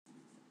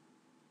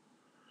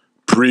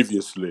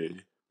Previously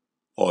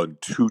on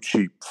Too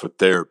Cheap for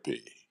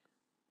Therapy.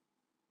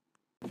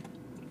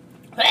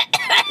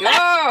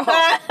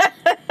 Oh!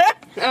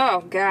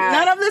 Oh, God.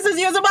 None of this is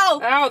usable.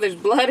 Oh, there's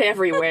blood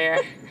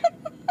everywhere.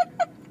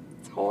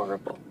 It's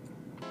horrible.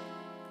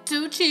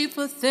 Too Cheap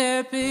for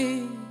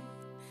Therapy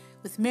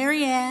with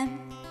Marianne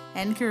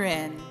and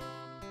Corinne.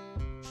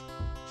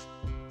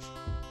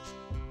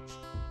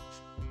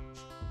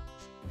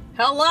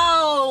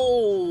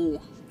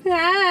 Hello.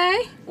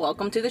 Hi.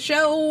 Welcome to the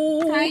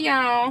show. Hi,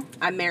 y'all.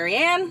 I'm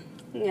Marianne,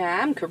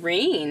 Yeah, I'm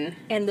Corrine.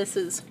 and this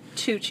is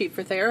Too Cheap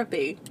for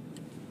Therapy.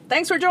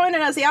 Thanks for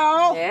joining us,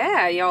 y'all.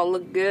 Yeah, y'all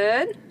look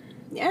good.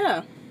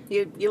 Yeah.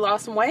 You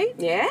lost some weight?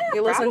 Yeah,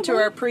 You listened to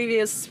probably. our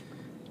previous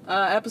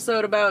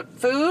episode about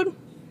food?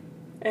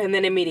 And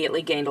then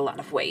immediately gained a lot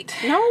of weight.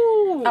 No.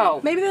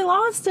 Oh. Maybe they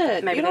lost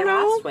it. Maybe you they don't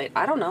know? lost weight.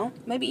 I don't know.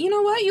 Maybe, you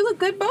know what? You look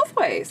good both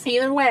ways.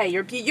 Either way,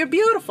 you're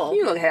beautiful.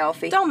 You look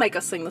healthy. Don't make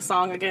us sing the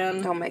song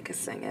again. Don't make us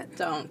sing it.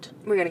 Don't.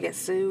 We're gonna get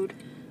sued.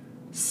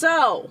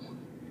 So,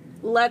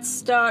 let's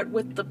start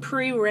with the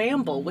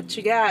pre-ramble. What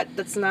you got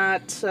that's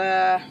not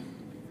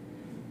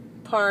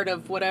part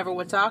of whatever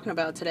we're talking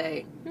about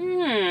today,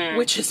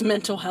 which is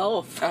mental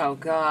health. Oh,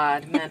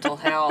 God. Mental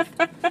health.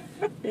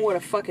 What a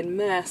fucking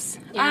mess.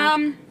 Yeah.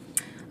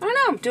 I don't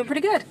know. I'm doing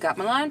pretty good. Got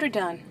my laundry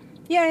done.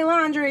 Yay,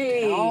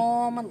 laundry!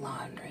 All my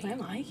laundry. I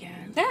like it.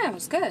 Yeah, it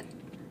was good.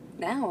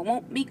 Now I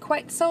won't be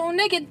quite so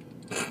naked.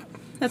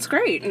 That's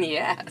great.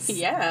 Yes.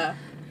 Yeah.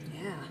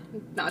 Yeah.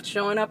 Not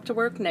showing up to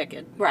work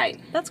naked. Right.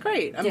 That's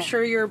great. I'm Yeah.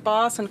 sure your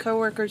boss and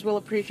coworkers will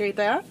appreciate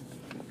that.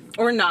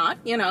 Or not,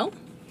 you know.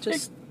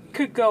 Just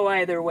Could go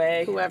either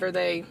way. whoever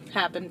they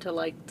happen to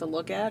like to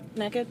look at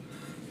naked.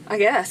 I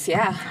guess,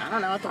 yeah. I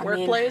don't know, at the I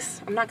mean,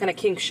 workplace. I'm not going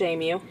to kink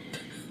shame you.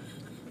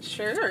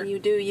 Sure. You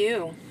do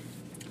you.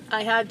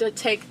 I had to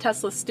take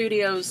Tesla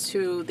Studios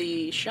to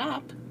the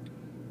shop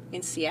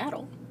in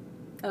Seattle.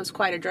 That was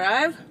quite a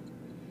drive,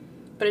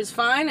 but it's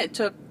fine. It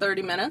took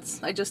 30 minutes.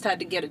 I just had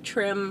to get a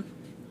trim,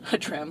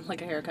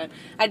 like a haircut.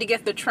 I had to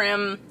get the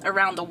trim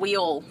around the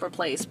wheel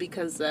replaced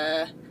because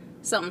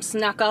something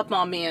snuck up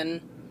on me and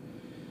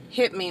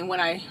hit me when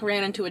I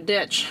ran into a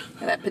ditch.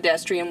 That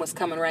pedestrian was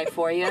coming right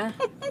for you.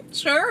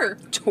 Sure.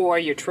 Tore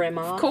your trim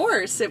off. Of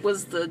course, it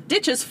was the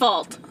ditch's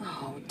fault.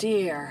 Oh,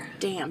 dear.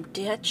 Damn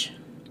ditch.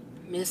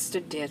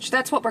 Mr. Ditch.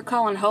 That's what we're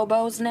calling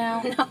hobos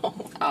now?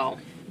 No. Oh.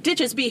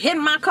 Ditches be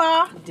hitting my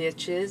car.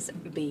 Ditches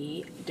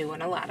be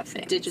doing a lot of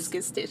things. Ditches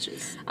get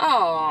stitches.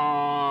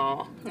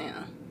 Oh.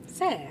 Yeah.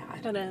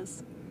 Sad. It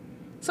is.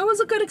 So it was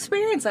a good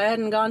experience. I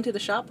hadn't gone to the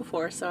shop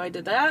before, so I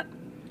did that.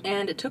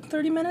 And it took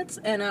 30 minutes,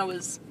 and I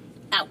was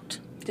out.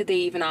 Did they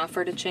even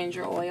offer to change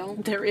your oil?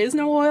 There is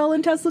no oil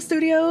in Tesla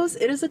Studios.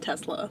 It is a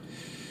Tesla.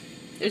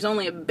 There's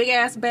only a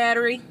big-ass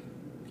battery.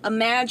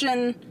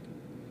 Imagine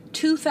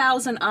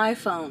 2,000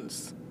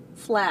 iPhones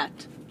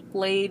flat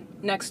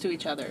laid next to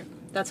each other.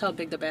 That's how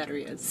big the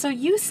battery is. So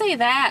you say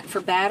that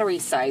for battery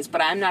size,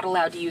 but I'm not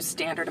allowed to use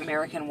standard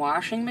American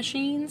washing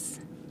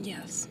machines?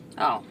 Yes.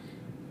 Oh.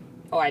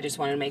 Oh, I just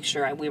wanted to make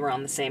sure we were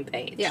on the same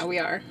page. Yeah, we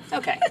are.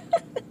 Okay.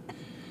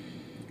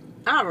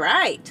 All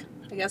right.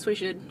 I guess we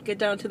should get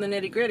down to the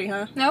nitty-gritty,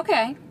 huh?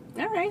 Okay.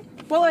 All right.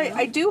 Well,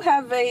 I do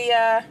have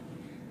a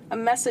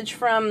message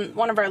from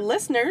one of our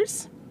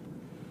listeners.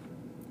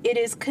 It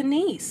is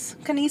Kenise.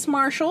 Kenise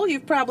Marshall.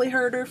 You've probably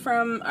heard her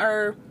from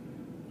our,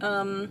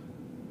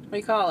 what do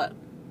you call it?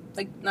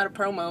 Like, not a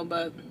promo,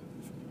 but...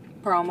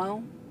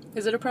 Promo?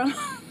 Is it a promo?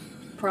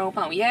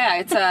 Promo. Yeah,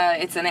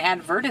 it's an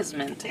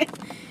advertisement.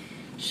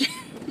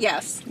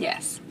 Yes.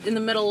 Yes. In the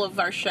middle of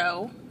our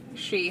show,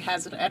 she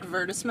has an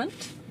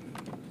advertisement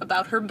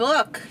about her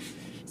book.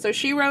 So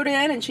she wrote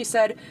in and she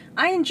said,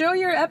 I enjoy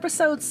your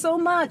episodes so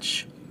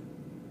much.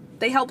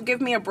 They help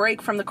give me a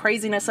break from the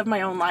craziness of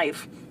my own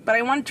life. But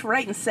I wanted to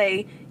write and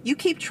say, you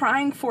keep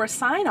trying for a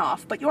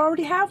sign-off, but you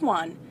already have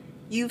one.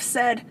 You've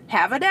said,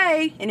 have a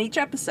day in each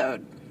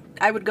episode.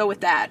 I would go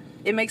with that.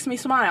 It makes me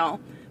smile.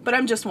 But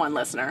I'm just one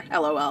listener.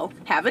 LOL.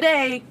 Have a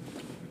day.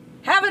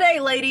 Have a day,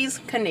 ladies.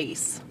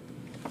 Kenise.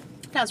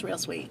 That's real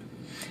sweet.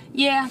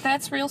 Yeah,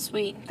 that's real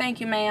sweet.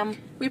 Thank you, ma'am.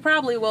 We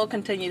probably will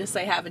continue to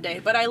say have a day,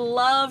 but I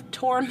love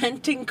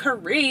tormenting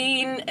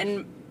Corrine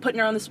and putting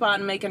her on the spot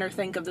and making her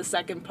think of the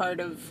second part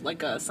of,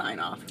 like, a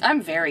sign-off.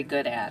 I'm very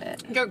good at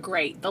it. You're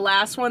great. The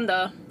last one,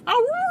 that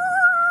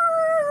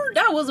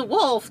was a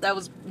wolf. That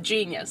was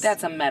genius.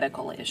 That's a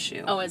medical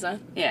issue. Oh, is it?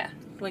 Yeah.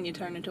 When you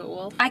turn into a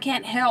wolf? I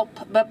can't help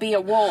but be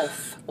a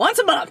wolf. Once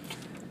a month!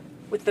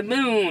 With the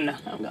moon.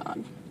 Oh,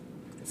 God.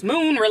 It's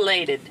moon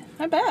related.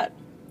 I bet.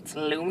 It's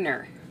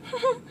lunar.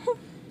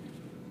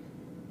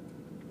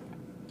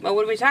 Well,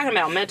 what are we talking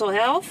about? Mental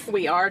health?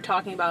 We are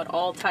talking about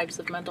all types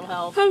of mental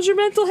health. How's your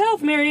mental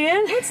health,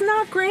 Marianne? It's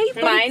not great,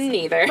 but Mine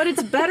neither. But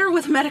it's better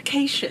with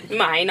medication.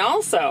 Mine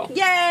also.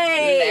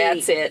 Yay!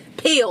 That's it.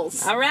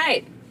 Pills. All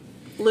right.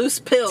 Loose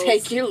pills.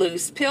 Take your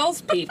loose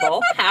pills,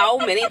 people. How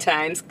many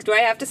times do I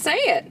have to say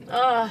it?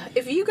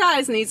 If you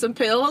guys need some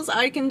pills,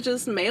 I can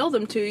just mail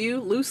them to you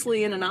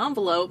loosely in an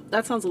envelope.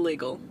 That sounds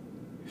illegal.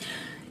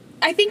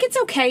 I think it's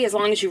okay as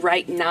long as you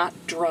write not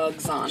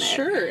drugs on it.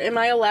 Sure. Am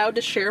I allowed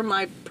to share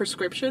my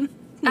prescription?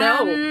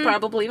 No,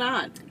 probably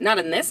not. Not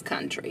in this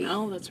country,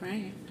 Oh, that's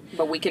right.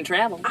 but we can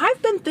travel.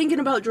 I've been thinking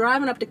about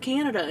driving up to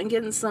Canada and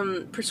getting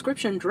some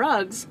prescription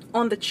drugs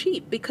on the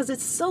cheap because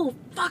it's so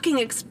fucking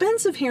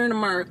expensive here in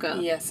America.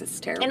 Yes, it's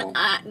terrible.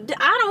 And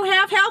I don't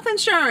have health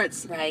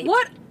insurance. Right.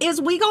 What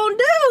is we gonna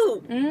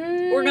do?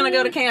 We're gonna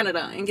go to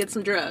Canada and get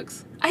some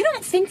drugs. I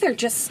don't think they're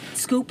just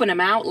scooping them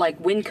out like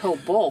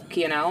Winco bulk,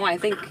 you know? I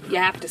think you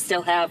have to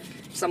still have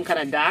some kind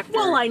of doctor.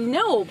 Well, I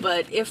know,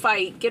 but if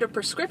I get a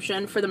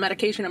prescription for the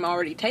medication I'm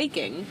already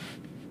taking,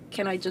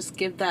 can I just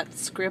give that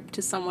script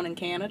to someone in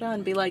Canada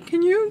and be like,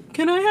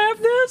 can I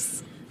have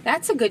this?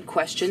 That's a good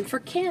question for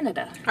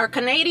Canada. Our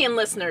Canadian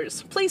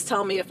listeners, please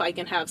tell me if I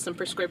can have some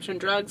prescription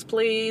drugs,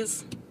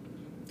 please.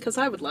 Because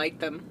I would like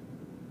them.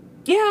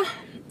 Yeah,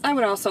 I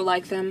would also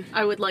like them.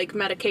 I would like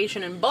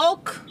medication in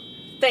bulk.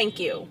 Thank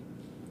you.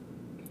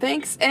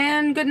 Thanks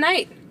and good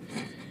night.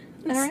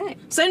 All right.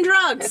 Send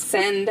drugs.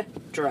 Send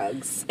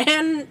drugs.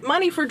 And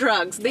money for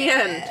drugs. The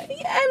end.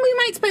 And we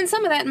might spend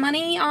some of that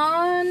money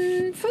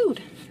on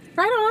food.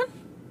 Right on.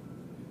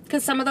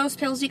 Because some of those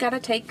pills you gotta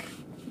take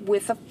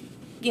with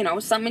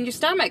something in your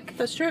stomach.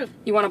 That's true.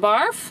 You want to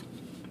barf?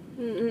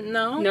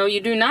 No. No, you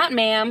do not,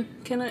 ma'am.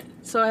 Can I?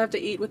 So I have to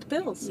eat with the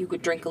pills. You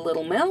could drink a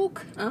little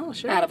milk Oh,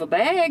 sure. out of a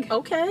bag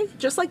Okay.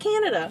 Just like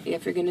Canada.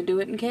 if you're gonna do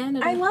it in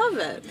Canada. I love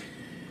it.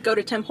 Go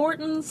to Tim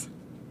Hortons.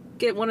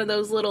 Get one of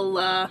those little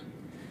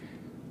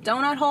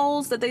donut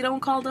holes that they don't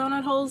call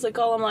donut holes. They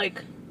call them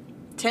like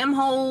Tim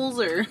holes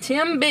or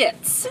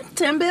Timbits.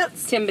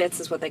 Timbits. Timbits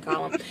is what they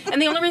call them.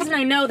 And the only reason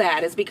I know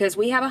that is because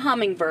we have a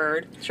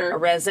hummingbird, Sure. a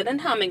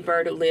resident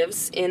hummingbird who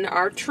lives in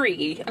our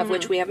tree, of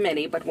which we have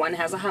many, but one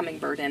has a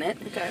hummingbird in it.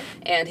 Okay.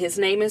 And his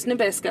name is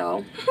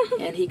Nabisco,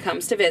 and he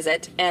comes to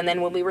visit. And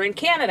then when we were in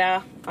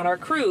Canada on our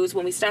cruise,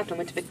 when we stopped and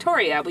went to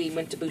Victoria, we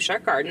went to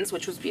Bouchard Gardens,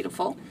 which was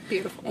beautiful.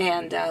 Beautiful.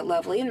 And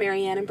lovely, and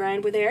Marianne and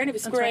Brian were there, and it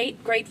was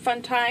great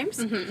fun times.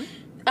 Mm-hmm.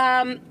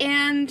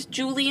 And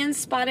Julian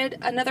spotted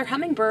another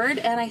hummingbird,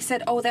 and I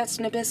said, "Oh, that's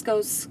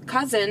Nabisco's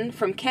cousin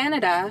from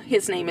Canada.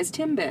 His name is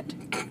Timbit."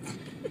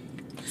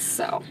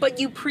 So, But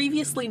you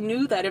previously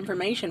knew that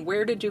information.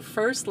 Where did you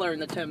first learn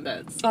the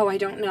Timbits? oh, I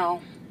don't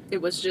know.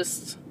 It was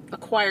just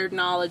acquired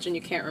knowledge and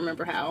you can't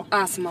remember how.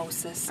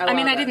 Osmosis. I I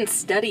mean, love I it. didn't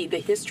study the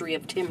history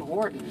of Tim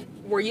Horton.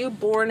 Were you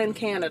born in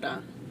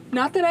Canada?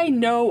 Not that I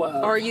know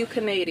of. Are you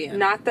Canadian?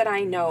 Not that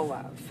I know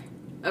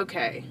of.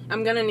 Okay.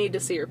 I'm gonna need to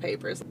see your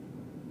papers.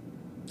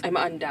 I'm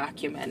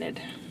undocumented.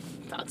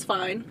 That's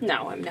fine.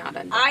 No, I'm not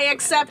undocumented. I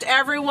accept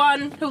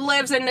everyone who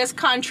lives in this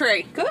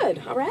country.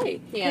 Good. All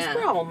right. Yeah. Because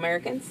we're all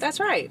Americans. That's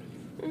right.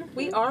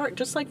 We are,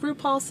 just like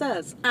RuPaul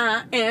says,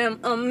 I am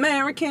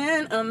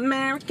American.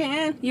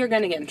 You're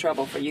gonna get in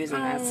trouble for using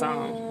that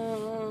song.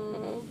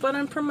 Oh, but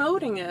I'm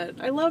promoting it.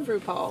 I love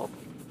RuPaul.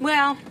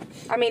 Well,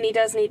 I mean, he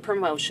does need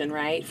promotion,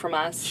 right, from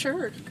us?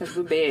 Sure. Because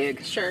we're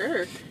big.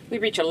 Sure. We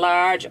reach a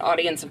large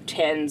audience of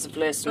tens of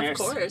listeners.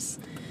 Of course.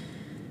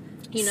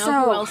 You know So-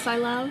 who else I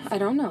love? I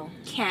don't know.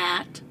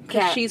 Kat. Kat.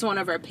 Because she's one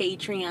of our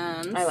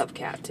Patreons. I love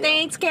Kat, too.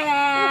 Thanks,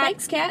 Kat. Oh,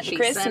 thanks, Kat. She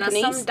Chris sent and us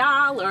Denise. some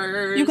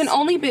dollars. You can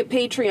only be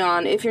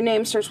Patreon if your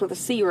name starts with a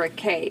C or a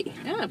K,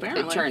 Yeah,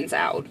 apparently. it turns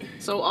out.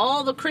 So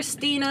all the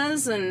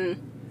Christinas and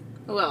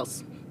who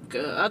else?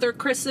 Other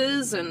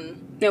Chris's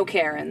and No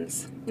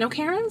Karens. no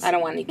Karens? I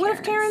don't want any What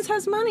if Karens. Karens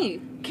has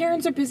money?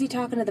 Karens are busy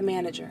talking to the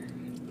manager.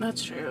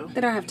 That's true. They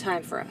don't have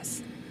time for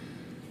us.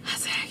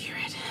 That's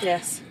accurate.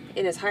 Yes,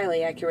 it is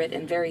highly accurate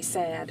and very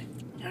sad.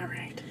 All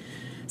right.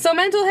 So,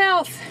 mental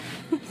health.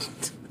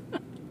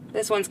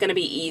 This one's going to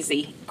be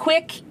easy.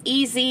 Quick,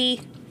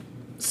 easy,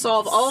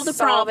 Solve all the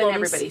solving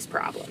problems. everybody's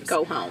problems.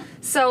 Go home.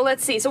 So,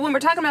 let's see. So, when we're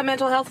talking about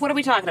mental health, what are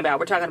we talking about?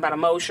 We're talking about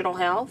emotional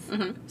health,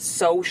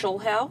 social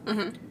health,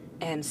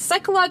 and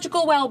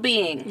psychological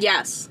well-being.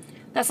 Yes,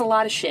 That's a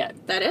lot of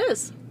shit. that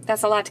is.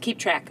 That's a lot to keep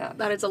track of.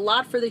 That is a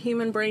lot for the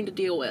human brain to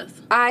deal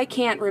with. I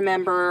can't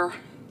remember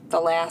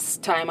the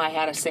last time I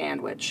had a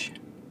sandwich,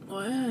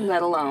 Wow.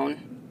 let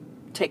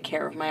alone take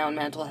care of my own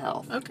mental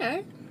health.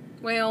 Okay.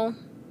 Well,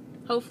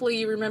 hopefully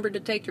you remembered to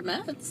take your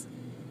meds.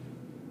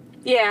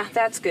 Yeah,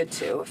 that's good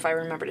too, if I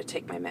remember to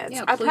take my meds.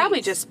 Yeah, I'd probably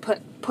please. just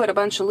put a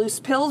bunch of loose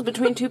pills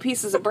between two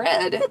pieces of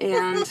bread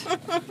and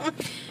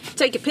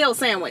Take your pill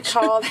sandwich.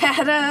 call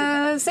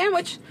that a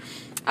sandwich.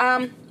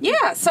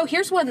 Yeah, so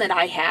here's one that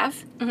I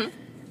have.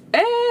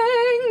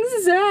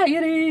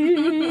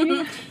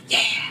 Anxiety.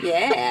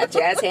 Yeah,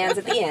 jazz hands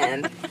at the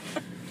end.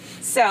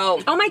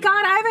 So, Oh my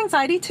god, I have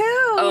anxiety too.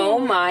 oh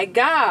my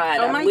God,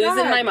 Oh I'm my losing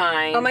God. my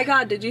mind. Oh my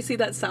god, did you see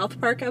that South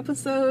Park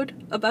episode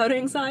about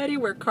anxiety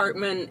where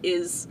Cartman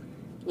is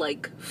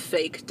like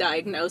fake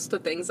diagnosed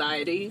with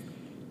anxiety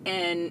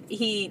and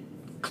he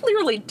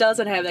clearly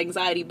doesn't have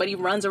anxiety, but he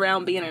runs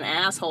around being an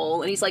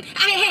asshole and he's like,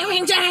 I have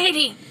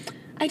anxiety.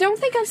 I don't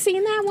think I've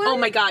seen that one. Oh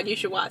my god, you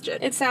should watch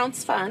it. It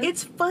sounds fun.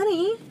 It's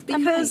funny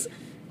because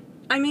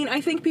I mean,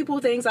 I think people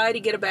with anxiety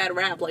get a bad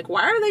rap. Like,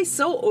 why are they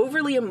so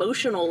overly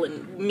emotional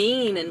and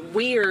mean and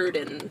weird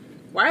and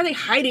why are they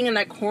hiding in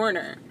that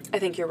corner? I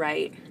think you're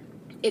right.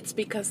 It's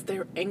because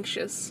they're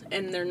anxious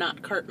and they're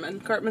not Cartman.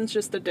 Cartman's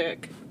just a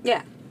dick.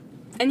 Yeah.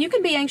 And you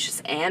can be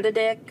anxious and a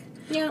dick.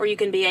 Yeah. Or you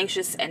can be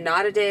anxious and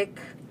not a dick.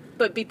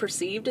 But be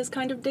perceived as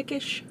kind of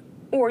dickish.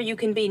 Or you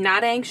can be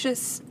not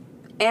anxious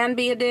and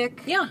be a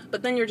dick. Yeah,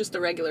 but then you're just a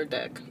regular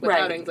dick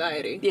without Right.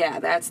 anxiety. Yeah,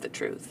 that's the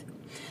truth.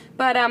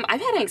 But I've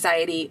had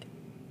anxiety.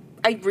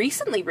 I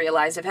recently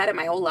realized I've had it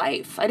my whole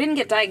life. I didn't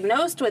get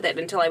diagnosed with it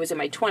until I was in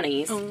my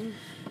 20s.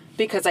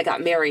 Because I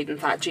got married and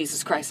thought,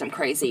 Jesus Christ, I'm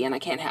crazy and I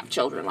can't have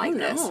children like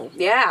this. no.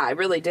 Yeah, I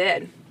really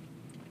did.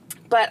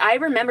 But I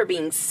remember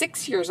being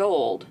 6 years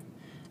old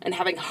and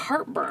having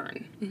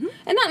heartburn.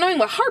 And not knowing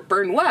what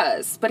heartburn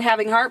was, but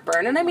having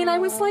heartburn. And I mean, I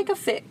was like a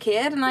fit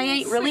kid and I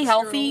ate really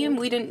healthy and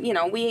we didn't,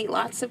 we ate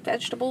lots of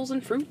vegetables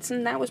and fruits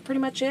and that was pretty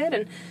much it.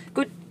 And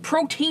good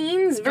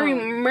proteins, very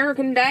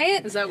American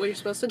diet. Is that what you're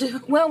supposed to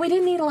do? Well, we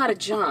didn't eat a lot of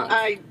junk.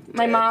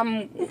 My did.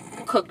 mom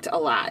cooked a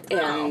lot,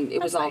 and it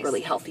was that's all nice.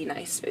 really healthy,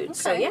 nice food.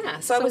 So Okay. yeah,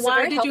 so I was a why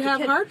very did healthy you have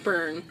kid.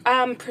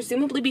 heartburn?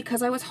 Presumably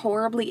because I was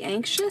horribly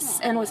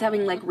anxious and was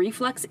having like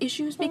reflux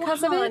issues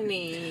because of it.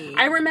 Honey.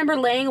 I remember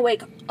laying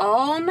awake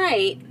all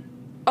night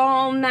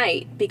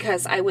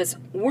because I was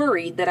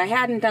worried that I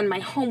hadn't done my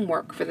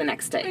homework for the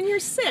next And day. you're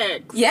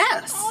 6.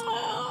 Yes.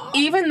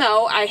 Even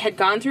though I had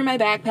gone through my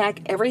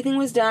backpack, everything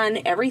was done,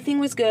 everything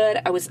was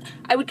good,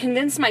 I would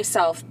convince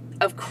myself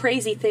of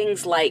crazy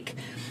things like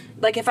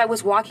if I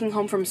was walking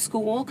home from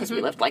school, because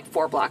we lived like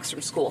 4 blocks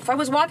from school, if I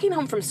was walking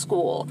home from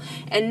school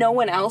and no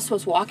one else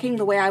was walking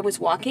the way I was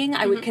walking,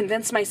 I would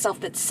convince myself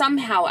that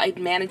somehow I'd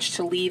managed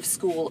to leave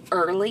school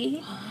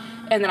early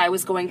and that I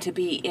was going to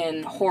be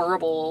in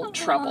horrible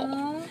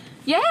trouble.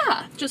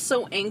 Yeah. Just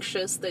so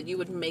anxious that you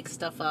would make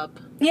stuff up.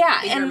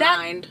 Yeah, in and your that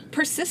mind.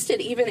 persisted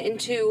even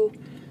into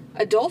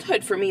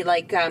adulthood for me.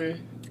 Like,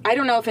 I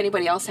don't know if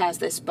anybody else has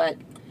this, but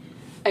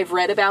I've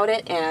read about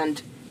it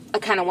and I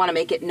kind of want to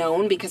make it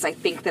known because I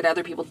think that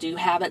other people do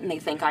have it and they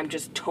think I'm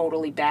just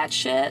totally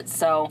batshit.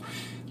 So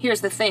here's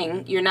the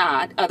thing, you're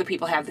not. Other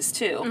people have this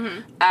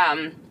too.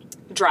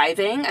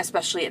 Driving,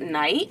 especially at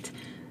night,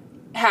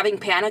 having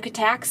panic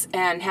attacks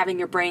and having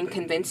your brain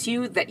convince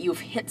you that you've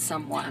hit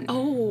someone.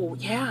 Oh,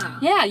 yeah.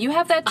 Yeah, you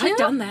have that too? I've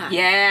done that.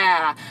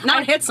 Yeah.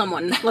 Not hit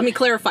someone. Let me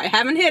clarify. I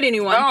haven't hit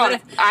anyone. Oh,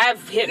 but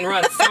I've hit and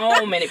run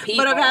so many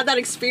people. But I've had that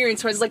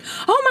experience where it's like,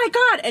 oh my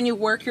God, and you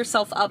work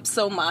yourself up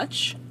so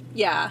much.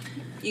 Yeah.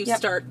 You Yep.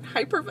 start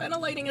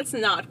hyperventilating. It's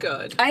not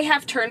good. I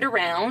have turned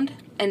around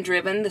and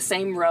driven the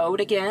same road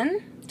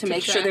again to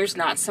make sure check. there's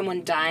not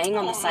someone dying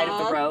on the side of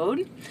Aw. the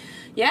road.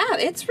 Yeah,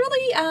 it's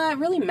really,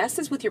 really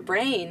messes with your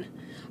brain.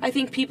 I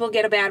think people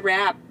get a bad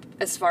rap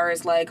as far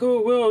as like,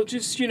 oh, well,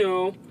 just,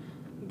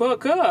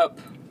 buck up.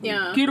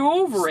 Yeah. Get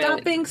over it.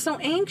 Stop being so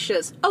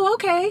anxious. Oh,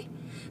 okay.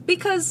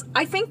 Because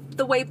I think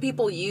the way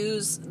people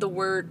use the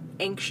word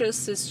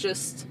anxious is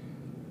just,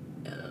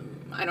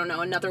 I don't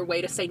know, another way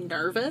to say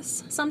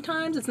nervous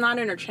sometimes. It's not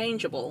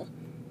interchangeable.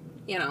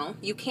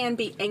 You can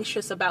be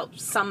anxious about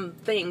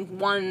something,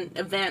 one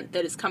event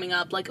that is coming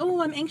up, like,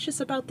 oh, I'm anxious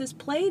about this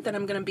play that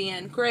I'm going to be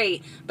in.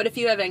 Great. But if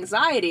you have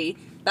anxiety,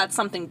 that's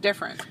something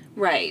different.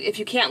 Right. If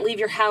you can't leave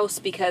your house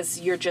because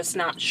you're just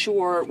not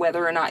sure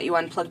whether or not you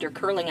unplugged your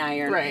curling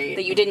iron Right.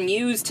 that you didn't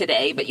use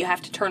today, but you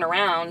have to turn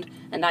around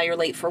and now you're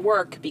late for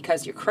work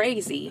because you're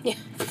crazy.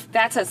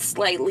 That's a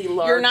slightly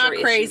larger You're not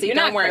issue. crazy. You're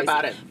Don't not worry crazy.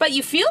 about it. But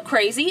you feel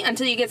crazy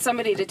until you get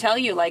somebody to tell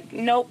you, like,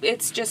 nope,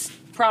 it's just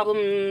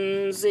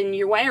problems in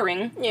your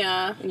wiring.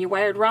 Yeah. And you're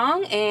wired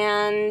wrong,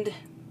 and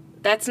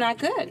that's not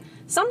good.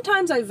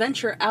 Sometimes I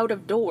venture out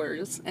of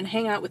doors and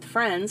hang out with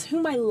friends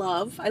whom I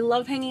love. I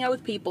love hanging out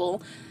with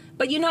people.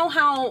 But you know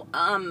how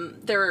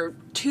there are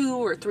 2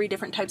 or 3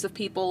 different types of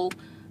people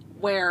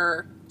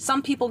where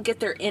some people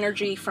get their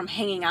energy from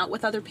hanging out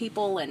with other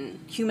people and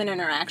human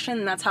interaction,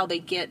 and that's how they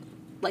get,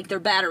 like, their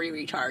battery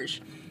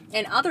recharged.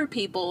 And other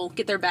people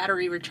get their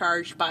battery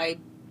recharged by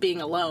being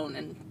alone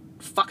and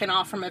fucking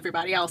off from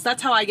everybody else.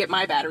 That's how I get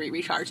my battery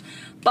recharged.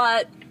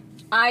 But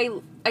I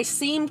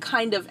seem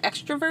kind of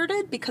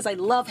extroverted because I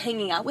love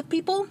hanging out with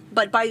people,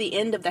 but by the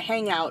end of the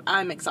hangout,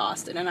 I'm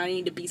exhausted and I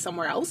need to be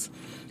somewhere else.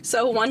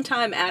 So one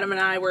time, Adam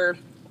and I were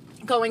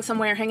going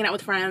somewhere, hanging out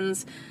with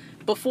friends.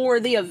 Before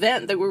the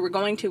event that we were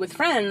going to with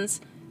friends,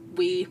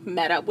 we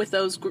met up with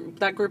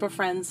that group of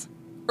friends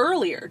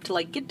earlier to,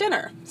 like, get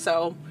dinner.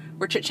 So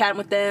we're chit-chatting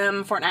with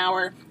them for an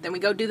hour, then we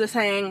go do this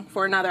thing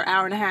for another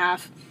hour and a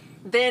half.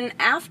 Then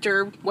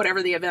after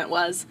whatever the event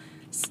was,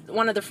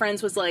 one of the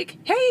friends was like,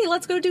 hey,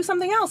 let's go do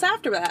something else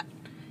after that.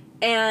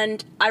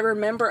 And I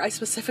remember I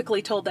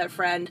specifically told that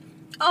friend,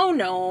 oh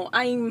no,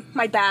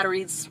 my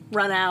battery's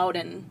run out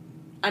and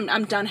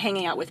I'm done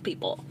hanging out with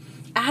people.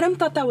 Adam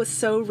thought that was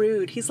so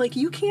rude. He's like,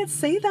 you can't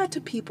say that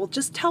to people.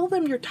 Just tell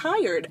them you're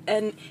tired.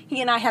 And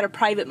he and I had a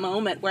private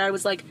moment where I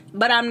was like,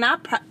 but I'm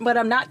not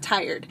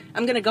tired.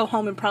 I'm going to go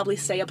home and probably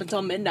stay up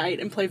until midnight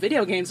and play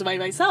video games by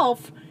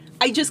myself.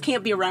 I just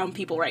can't be around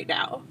people right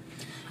now.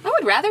 I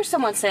would rather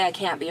someone say I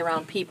can't be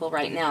around people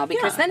right now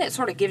because Yeah. then it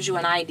sort of gives you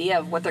an idea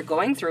of what they're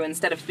going through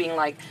instead of being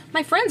like,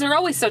 my friends are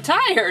always so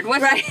tired.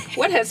 What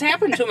has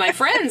happened to my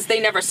friends? They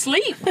never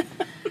sleep.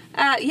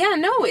 Yeah,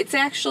 no, it's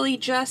actually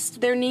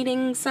just they're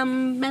needing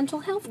some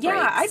mental health breaks.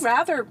 Yeah, I'd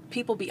rather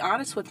people be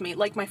honest with me,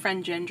 like my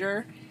friend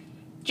Ginger.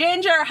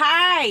 Ginger,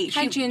 hi!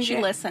 Hi, Ginger. She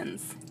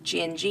listens.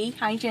 Gingy.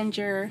 Hi,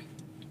 Ginger.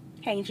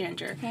 Hey,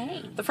 Ginger.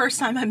 Hey. The first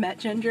time I met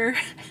Ginger,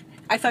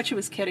 I thought she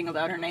was kidding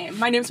about her name.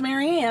 My name's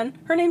Marianne.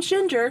 Her name's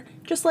Ginger,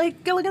 just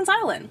like Gilligan's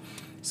Island.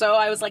 So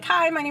I was like,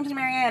 hi, my name's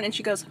Marianne. And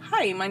she goes,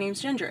 hi, my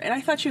name's Ginger. And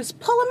I thought she was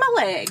pulling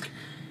my leg.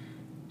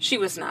 She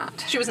was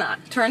not. She was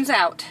not. Turns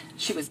out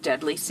she was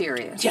deadly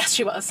serious. Yes,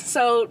 she was.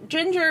 So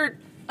Ginger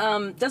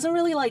doesn't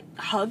really like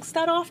hugs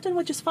that often,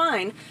 which is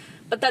fine.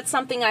 But that's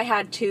something I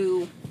had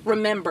to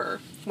remember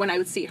when I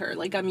would see her.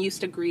 Like, I'm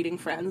used to greeting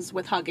friends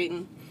with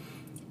hugging.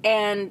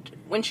 And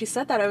when she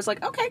said that, I was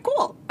like, okay,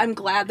 cool. I'm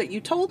glad that you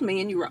told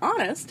me and you were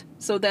honest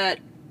so that,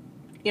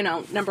 you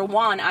know, number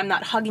one, I'm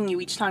not hugging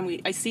you each time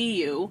I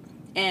see you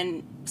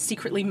and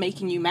secretly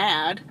making you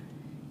mad.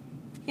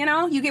 You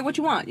know, you get what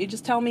you want. You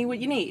just tell me what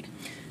you need.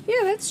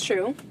 Yeah, that's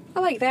true. I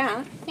like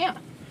that. Yeah.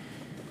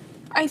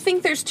 I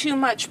think there's too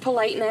much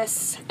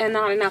politeness and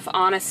not enough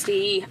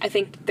honesty. I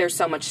think there's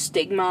so much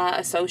stigma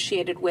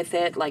associated with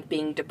it, like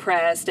being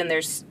depressed, and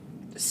there's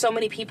so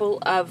many people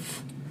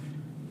of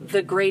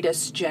the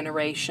greatest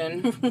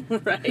generation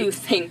Right. who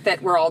think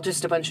that we're all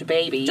just a bunch of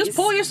babies. Just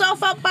pull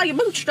yourself up by your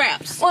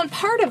bootstraps. Well, and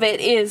part of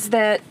it is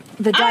that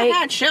the I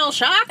had shell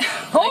shock.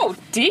 Oh,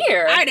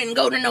 dear. I didn't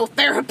go to no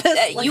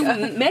therapist. You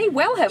may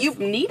well have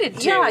needed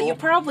to. Yeah, you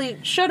probably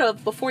should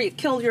have before you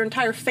killed your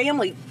entire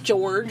family,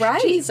 George.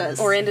 Right. Jesus.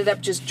 Or ended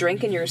up just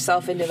drinking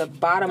yourself into the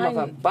bottom of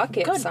a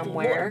bucket Good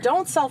somewhere. Lord.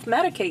 Don't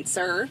self-medicate,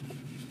 sir.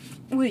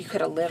 Well, you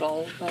could a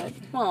little, but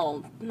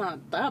Well,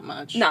 not that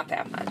much. not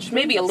that much.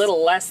 Maybe a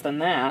little less than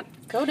that.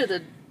 Go to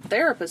the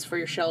therapist for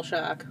your shell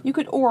shock. You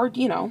could, or,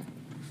 you know,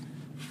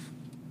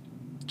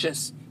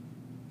 just...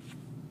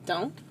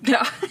 Don't.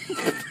 Yeah.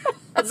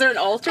 Is there an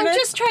alternate? I'm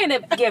just trying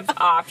to give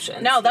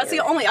options. No, that's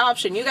here. the only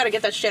option. You got to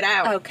get that shit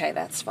out. Okay,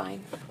 that's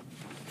fine.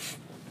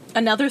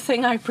 Another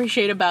thing I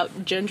appreciate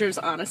about Ginger's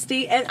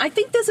honesty, and I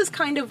think this is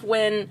kind of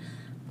when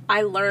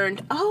I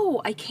learned,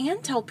 oh, I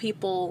can tell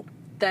people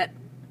that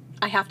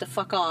I have to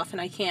fuck off and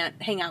I can't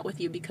hang out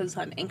with you because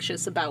I'm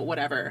anxious about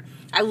whatever.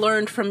 I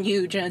learned from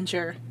you,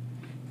 Ginger.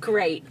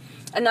 Great.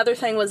 Another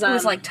thing was... It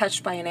was like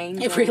touched by an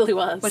angel. It really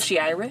was. Was she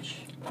Irish?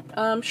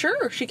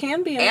 Sure, she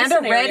can be in And this a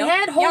scenario.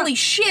 redhead? Holy Yeah.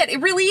 shit, it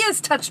really is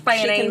touched by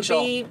She an can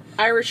angel. be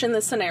Irish in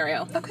this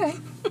scenario. Okay.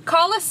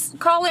 Call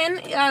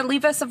in,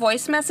 leave us a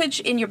voice message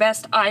in your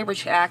best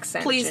Irish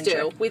accent. Please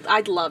Ginger. do.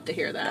 I'd love to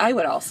hear that. I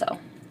would also.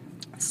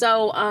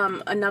 So,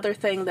 another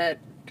thing that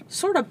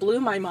sort of blew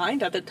my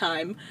mind at the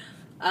time,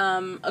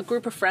 a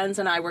group of friends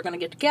and I were going to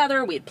get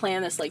together. We had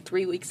planned this like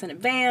 3 weeks in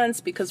advance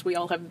because we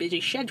all have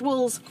busy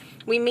schedules.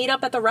 We meet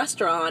up at the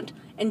restaurant,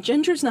 and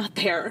Ginger's not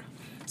there.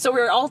 So we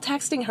were all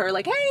texting her,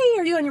 like, hey,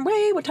 are you on your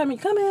way? What time are you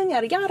coming?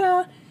 Yada,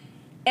 yada.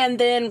 And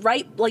then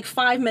right, like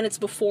 5 minutes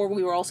before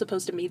we were all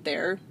supposed to meet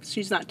there,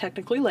 she's not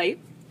technically late,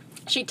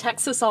 she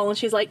texts us all and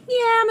she's like,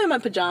 yeah, I'm in my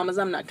pajamas,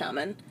 I'm not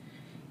coming.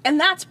 And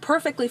that's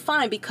perfectly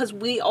fine because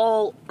we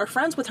all are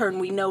friends with her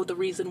and we know the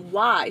reason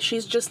why.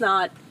 She's just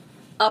not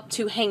up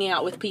to hanging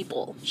out with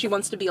people. She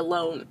wants to be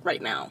alone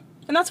right now.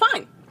 And that's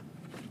fine.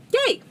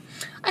 Yay!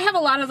 I have a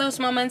lot of those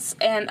moments,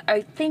 and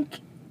I think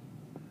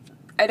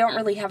I don't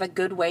really have a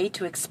good way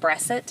to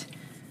express it,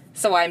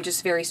 so I'm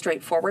just very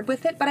straightforward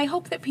with it, but I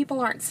hope that people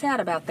aren't sad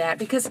about that,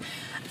 because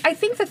I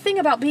think the thing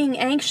about being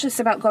anxious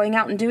about going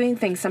out and doing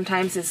things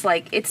sometimes is,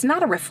 like, it's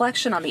not a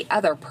reflection on the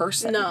other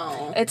person.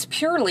 No. It's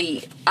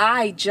purely,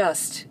 I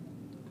just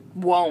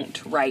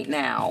won't right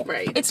now.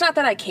 Right. It's not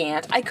that I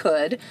can't. I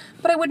could,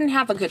 but I wouldn't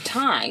have a good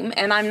time,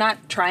 and I'm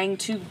not trying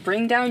to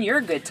bring down your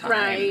good time.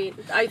 Right.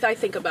 I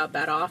think about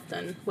that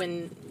often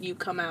when you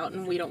come out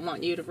and we don't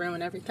want you to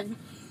ruin everything.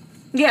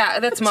 Yeah,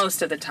 that's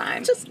most of the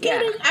time. Just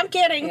kidding. Yeah. I'm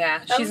kidding. Yeah,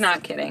 she's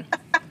not kidding.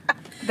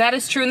 That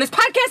is true, and this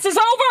podcast is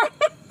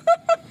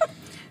over!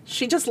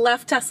 She just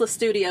left Tesla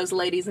Studios,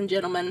 ladies and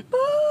gentlemen.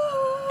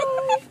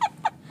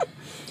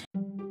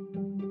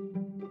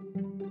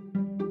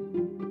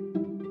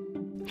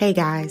 Hey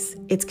guys,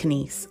 it's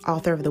Kanice,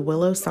 author of the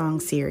Willow Song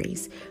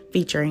series,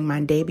 featuring my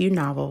debut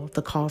novel,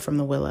 The Call from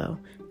the Willow,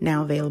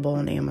 now available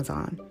on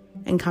Amazon.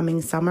 And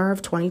coming summer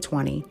of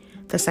 2020,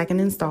 the second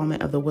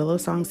installment of the Willow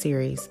Song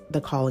series,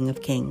 The Calling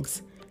of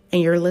Kings.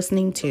 And you're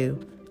listening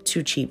to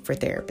Too Cheap for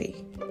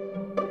Therapy.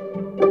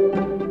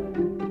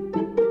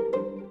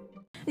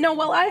 No,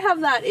 well, I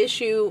have that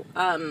issue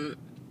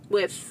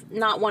with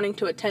not wanting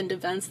to attend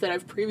events that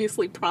I've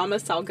previously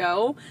promised I'll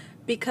go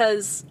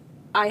because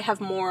I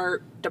have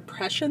more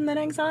depression than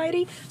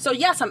anxiety. So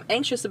yes, I'm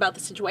anxious about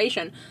the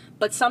situation,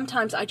 but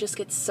sometimes I just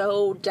get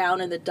so down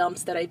in the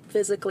dumps that I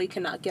physically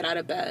cannot get out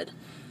of bed.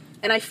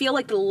 And I feel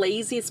like the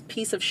laziest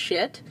piece of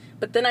shit,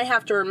 but then I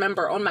have to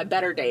remember on my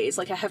better days,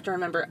 like I have to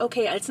remember,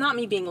 okay, it's not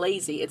me being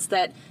lazy, it's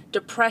that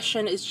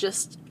depression is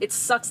just, it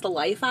sucks the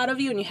life out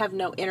of you and you have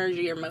no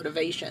energy or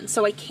motivation.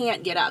 So I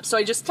can't get up. So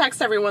I just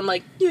text everyone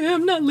like, yeah,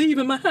 I'm not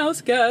leaving my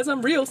house, guys,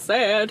 I'm real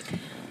sad.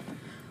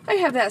 I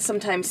have that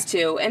sometimes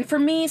too. And for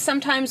me,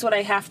 sometimes what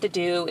I have to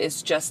do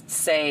is just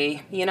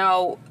say, you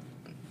know,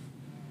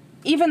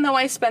 even though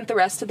I spent the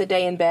rest of the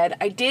day in bed,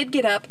 I did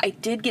get up. I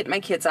did get my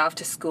kids off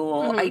to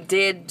school. I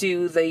did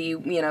do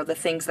the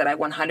things that I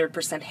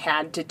 100%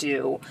 had to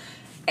do.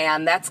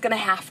 And that's going to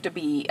have to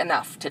be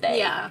enough today.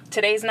 Yeah.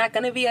 Today's not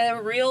going to be a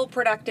real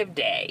productive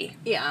day.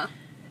 Yeah.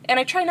 And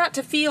I try not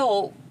to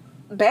feel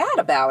bad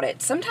about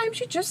it. Sometimes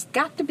you just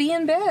got to be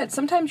in bed.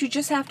 Sometimes you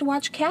just have to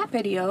watch cat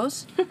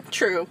videos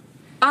True.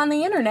 on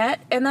the internet,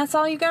 and that's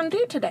all you're going to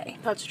do today.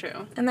 That's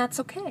true. And that's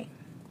okay.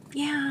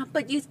 Yeah,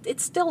 but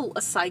it's still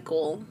a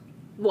cycle.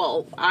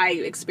 Well, I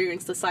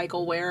experienced the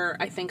cycle where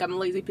I think I'm a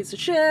lazy piece of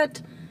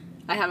shit.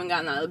 I haven't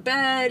gotten out of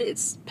bed.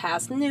 It's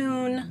past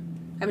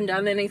noon. I haven't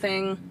done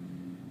anything.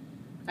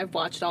 I've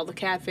watched all the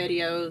cat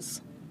videos.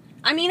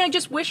 I mean, I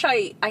just wish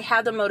I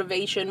had the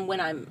motivation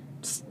when I'm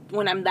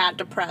that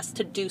depressed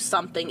to do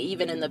something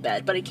even in the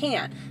bed, but I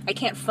can't. I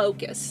can't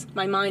focus.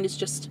 My mind is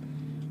just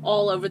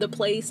all over the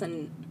place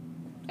and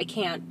I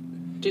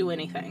can't do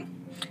anything.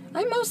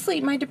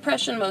 My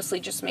depression mostly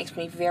just makes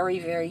me very,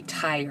 very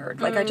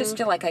tired. Like, I just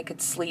feel like I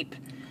could sleep,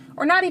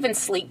 or not even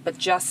sleep, but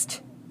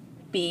just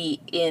be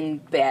in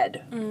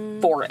bed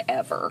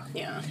forever.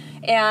 Yeah.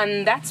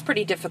 And that's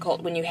pretty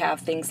difficult when you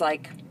have things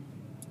like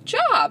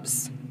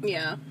jobs,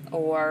 Yeah.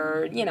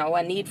 or,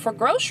 a need for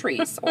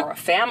groceries, or a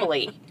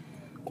family,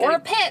 or a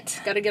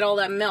pet. Got to get all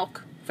that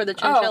milk for the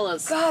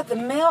chinchillas. Oh, God, the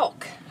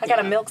milk. I got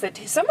to milk that.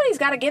 Somebody's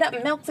got to get up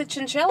and milk the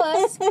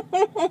chinchillas. You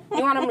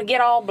want them to get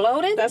all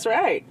bloated? That's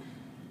right.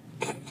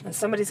 And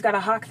somebody's got to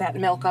hawk that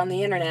milk on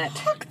the internet.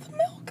 Fuck the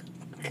milk.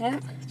 Yeah.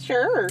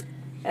 Sure.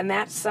 And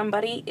that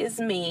somebody is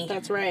me.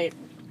 That's right.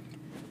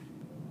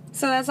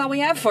 So that's all we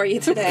have for you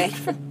today.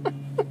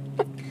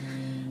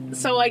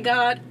 So I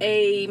got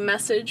a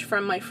message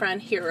from my friend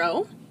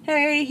Hiro.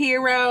 Hey,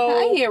 Hiro.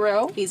 Hi,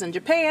 Hiro. He's in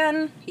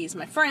Japan. He's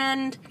my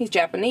friend. He's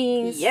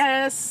Japanese.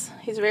 Yes,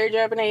 he's very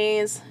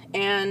Japanese.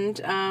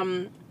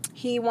 And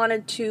he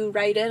wanted to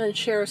write in and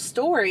share a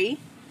story.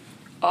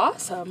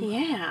 Awesome.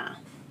 Yeah.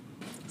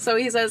 So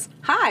he says,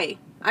 "Hi,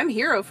 I'm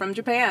Hiro from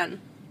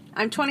Japan.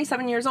 I'm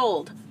 27 years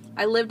old.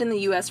 I lived in the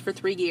U.S. for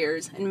 3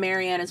 years, and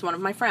Marianne is one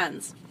of my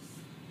friends."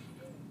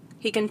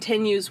 He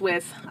continues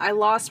with, "I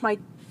lost my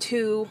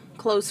 2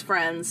 close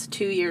friends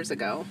 2 years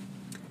ago.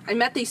 I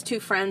met these 2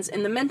 friends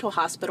in the mental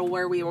hospital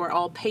where we were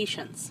all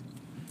patients.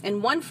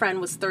 And one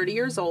friend was 30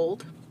 years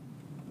old,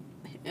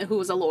 who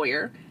was a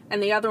lawyer,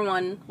 and the other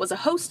one was a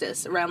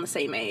hostess around the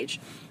same age.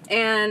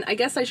 And I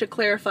guess I should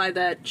clarify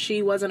that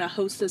she wasn't a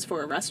hostess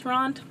for a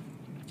restaurant.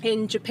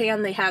 In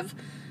Japan, they have,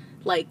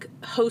 like,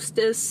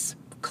 hostess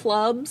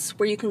clubs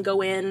where you can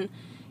go in,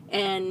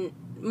 and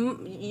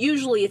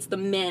usually it's the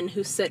men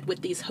who sit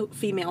with these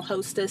female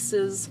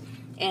hostesses,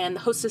 and the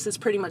hostesses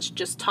pretty much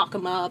just talk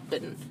them up,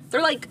 and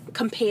they're like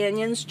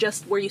companions,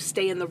 just where you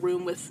stay in the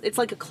room with, it's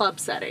like a club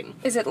setting.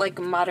 Is it like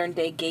modern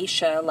day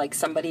geisha, like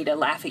somebody to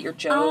laugh at your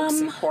jokes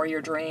and pour your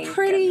drink?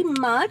 Pretty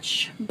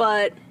much,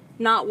 but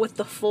not with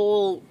the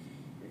full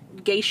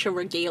geisha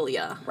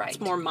regalia. Right. It's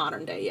more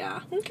modern day,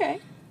 yeah.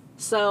 Okay.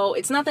 So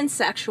it's nothing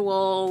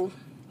sexual,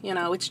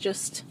 it's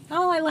just,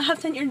 oh, I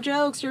laughed at your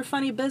jokes, you're a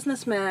funny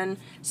businessman.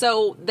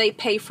 So they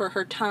pay for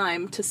her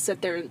time to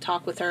sit there and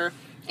talk with her,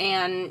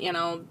 and,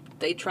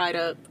 they try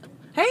to,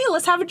 hey,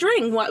 let's have a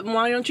drink,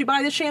 why don't you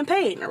buy the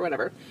champagne, or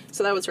whatever.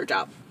 So that was her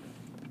job.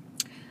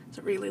 It's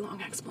a really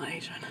long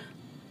explanation.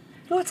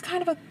 Well, it's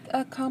kind of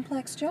a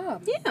complex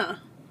job. Yeah.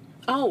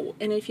 Oh,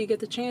 and if you get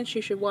the chance,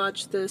 you should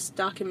watch this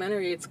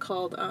documentary. It's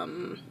called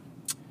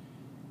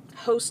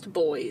Host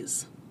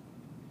Boys.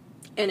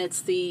 And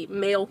it's the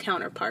male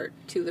counterpart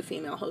to the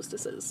female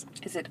hostesses.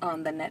 Is it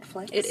on the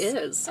Netflix? It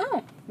is.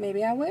 Oh,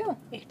 maybe I will.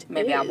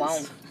 Maybe I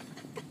won't.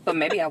 But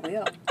maybe I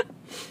will.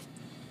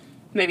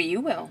 Maybe you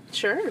will.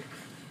 Sure.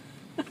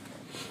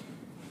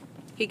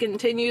 He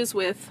continues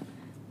with,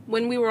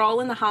 when we were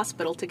all in the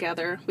hospital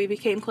together, we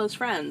became close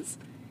friends.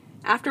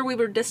 After we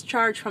were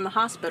discharged from the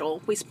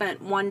hospital, we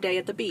spent one day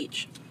at the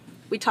beach.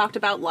 We talked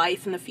about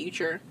life and the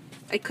future.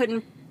 I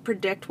couldn't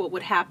predict what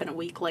would happen a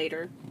week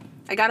later.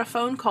 I got a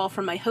phone call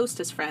from my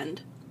hostess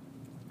friend.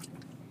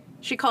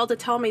 She called to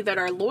tell me that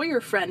our lawyer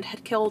friend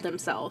had killed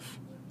himself.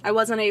 I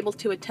wasn't able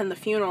to attend the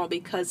funeral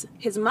because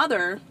his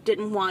mother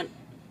didn't want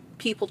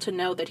people to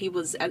know that he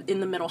was in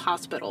the mental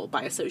hospital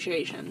by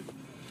association.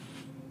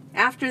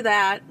 After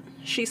that,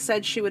 she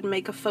said she would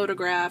make a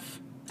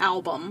photograph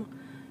album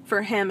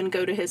for him and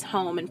go to his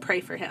home and pray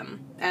for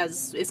him,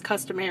 as is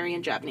customary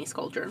in Japanese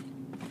culture.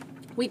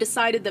 We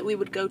decided that we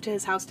would go to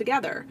his house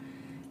together.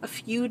 A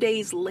few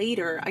days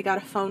later, I got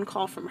a phone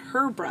call from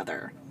her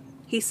brother.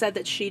 He said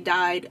that she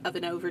died of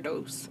an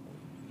overdose.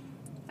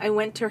 I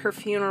went to her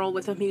funeral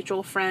with a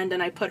mutual friend,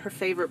 and I put her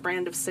favorite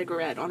brand of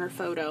cigarette on her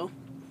photo.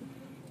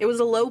 It was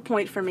a low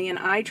point for me, and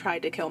I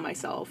tried to kill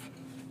myself.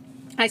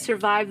 I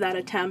survived that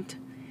attempt,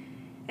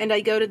 and I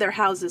go to their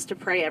houses to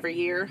pray every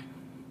year.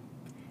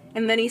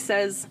 And then he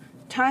says,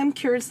 time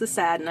cures the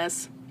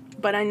sadness,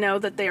 but I know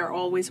that they are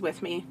always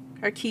with me.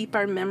 I keep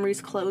our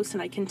memories close,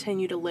 and I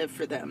continue to live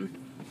for them.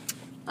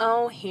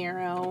 Oh,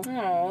 Hiro.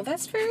 Oh,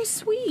 that's very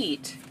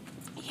sweet.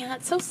 Yeah,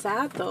 it's so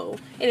sad, though.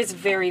 It is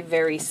very,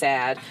 very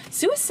sad.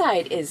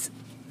 Suicide is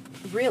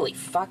really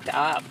fucked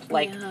up.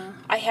 Like, Yeah.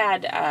 I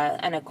had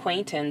an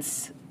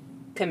acquaintance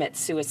commit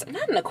suicide.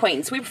 Not an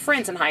acquaintance. We were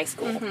friends in high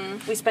school.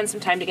 We spent some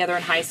time together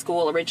in high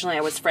school. Originally,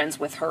 I was friends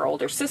with her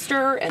older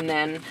sister, and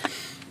then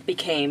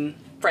became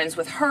friends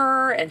with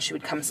her, and she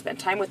would come spend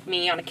time with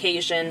me on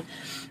occasion.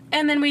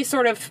 And then we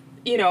sort of,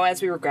 you know,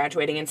 as we were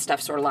graduating and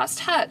stuff, sort of lost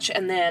touch.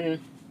 And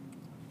then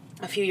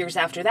a few years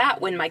after that,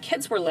 when my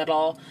kids were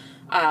little,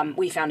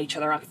 we found each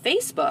other on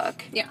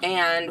Facebook. Yeah.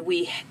 And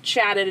we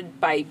chatted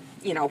by,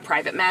 you know,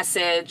 private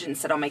message and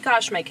said, oh my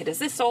gosh, my kid is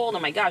this old. Oh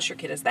my gosh, your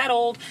kid is that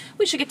old.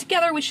 We should get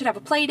together. We should have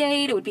a play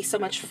date. It would be so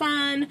much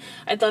fun.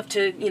 I'd love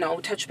to, you know,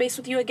 touch base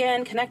with you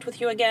again, connect with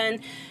you again.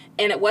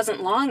 And it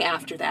wasn't long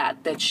after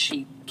that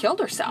she killed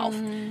herself.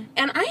 And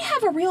I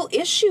have a real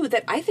issue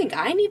that I think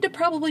I need to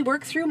probably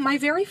work through. My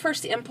very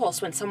first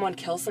impulse when someone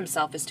kills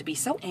themselves is to be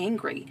so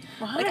angry.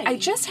 Why? Like, I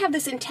just have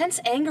this intense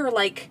anger,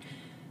 like,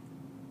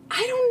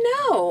 I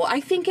don't know.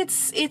 I think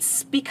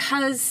it's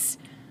because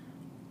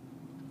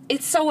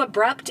it's so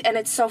abrupt and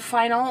it's so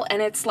final,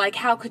 and it's like,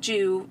 how could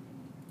you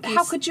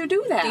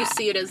do that? Do you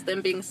see it as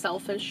them being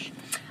selfish?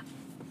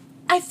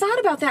 I thought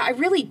about that. I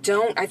really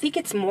don't. I think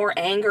it's more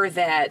anger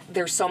that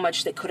there's so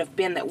much that could have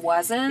been that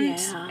wasn't,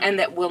 Yeah. and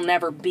that will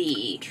never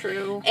be.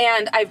 True.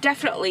 And I've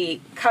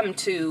definitely come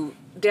to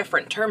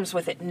different terms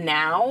with it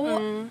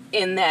now,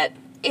 in that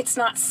it's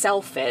not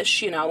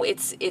selfish. You know,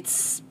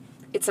 it's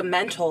a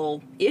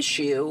mental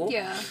issue.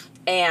 Yeah.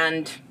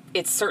 And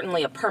it's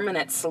certainly a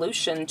permanent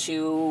solution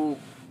to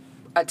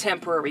a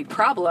temporary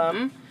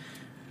problem.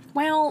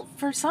 Well,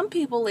 for some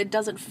people, it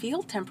doesn't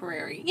feel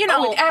temporary. You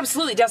know, No, it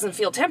absolutely doesn't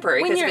feel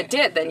temporary, when because if you're- it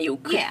did, then you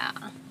could. yeah.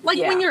 Like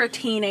Yeah. when you're a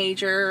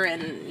teenager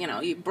and, you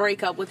know, you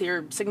break up with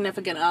your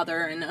significant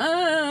other and,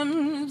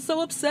 I'm so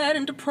upset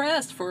and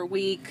depressed for a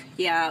week.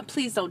 Yeah,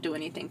 please don't do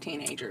anything,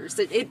 teenagers.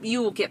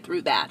 You will get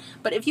through that.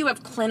 But if you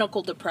have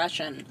clinical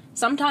depression,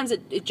 sometimes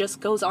it just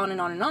goes on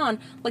and on and on.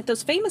 Like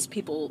those famous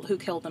people who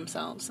killed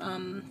themselves.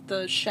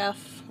 The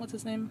chef, what's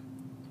his name?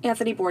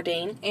 Anthony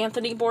Bourdain.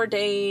 Anthony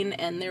Bourdain,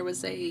 and there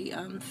was a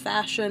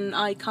fashion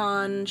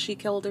icon. She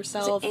killed Is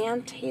herself. it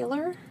Ann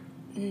Taylor?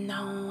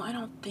 No, I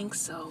don't think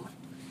so.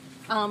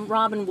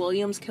 Robin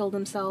Williams killed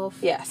himself.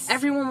 Yes.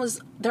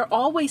 They're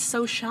always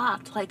so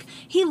shocked. Like,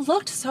 he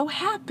looked so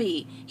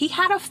happy. He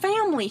had a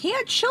family. He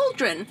had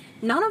children.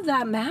 None of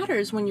that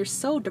matters when you're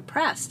so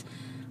depressed.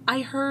 I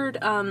heard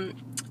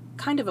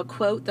kind of a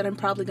quote that I'm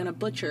probably going to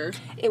butcher.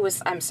 It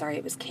was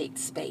Kate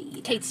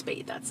Spade. Kate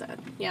Spade, that's it.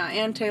 Yeah,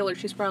 Ann Taylor,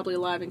 she's probably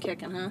alive and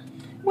kicking, huh?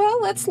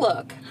 Well, let's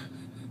look.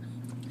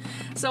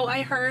 So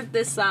I heard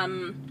this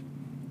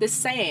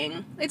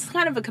saying. It's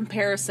kind of a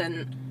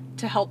comparison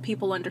to help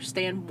people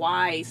understand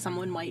why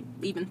someone might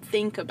even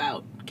think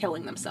about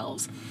killing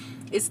themselves.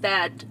 Is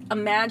that,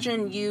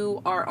 imagine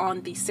you are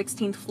on the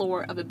 16th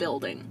floor of a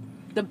building.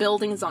 The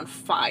building is on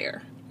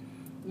fire.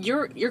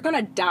 You're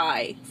gonna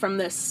die from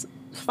this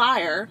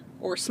fire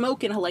or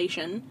smoke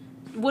inhalation.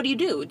 What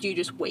do? Do you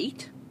just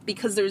wait?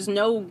 Because there's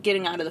no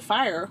getting out of the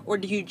fire, or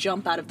do you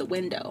jump out of the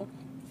window?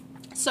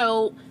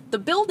 So the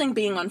building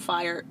being on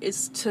fire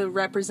is to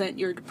represent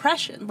your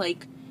depression.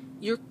 Like,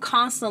 you're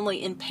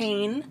constantly in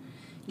pain.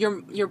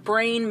 Your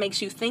brain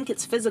makes you think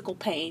it's physical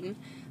pain,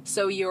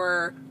 so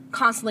you're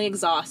constantly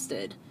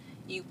exhausted.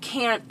 You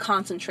can't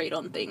concentrate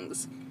on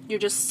things. You're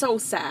just so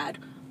sad.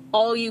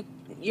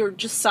 You're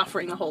just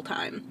suffering the whole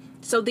time.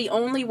 So the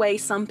only way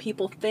some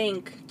people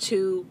think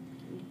to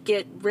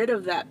get rid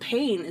of that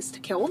pain is to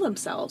kill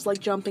themselves, like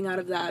jumping out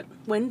of that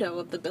window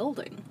of the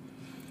building.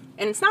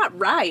 And it's not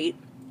right.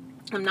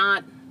 I'm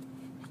not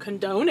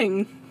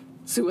condoning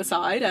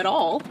suicide at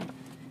all.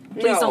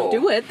 Please don't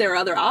do it. There are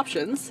other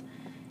options.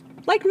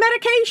 Like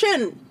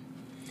medication.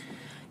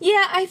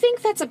 Yeah, I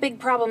think that's a big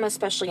problem,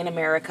 especially in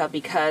America,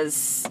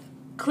 because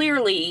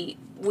clearly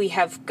we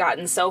have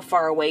gotten so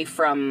far away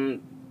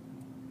from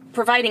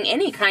providing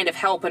any kind of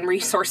help and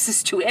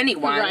resources to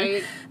anyone,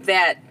 Right.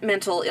 that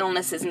mental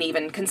illness isn't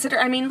even considered.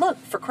 I mean, look,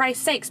 for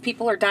Christ's sakes,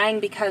 people are dying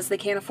because they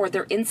can't afford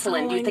their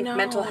insulin. Oh, Do you I think know.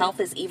 mental health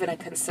is even a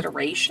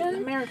consideration?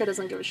 America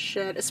doesn't give a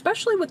shit,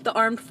 especially with the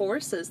armed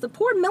forces. The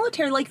poor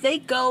military, like, they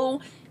go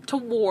to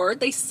war,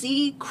 they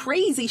see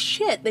crazy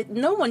shit that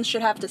no one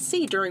should have to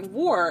see during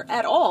war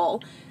at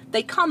all.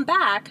 They come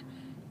back,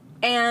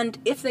 and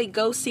if they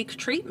go seek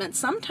treatment,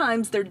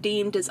 sometimes they're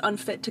deemed as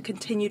unfit to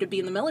continue to be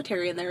in the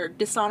military, and they're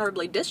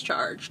dishonorably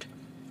discharged.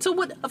 So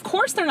of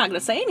course they're not going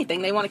to say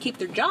anything. They want to keep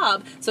their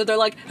job, so they're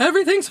like,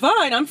 everything's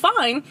fine, I'm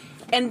fine.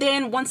 And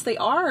then once they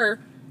are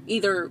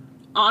either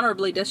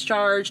honorably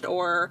discharged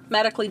or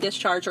medically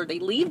discharged, or they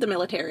leave the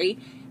military,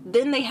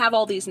 then they have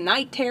all these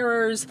night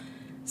terrors.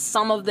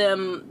 Some of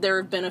them,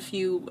 there have been a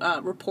few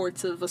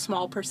reports of a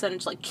small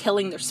percentage, like,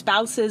 killing their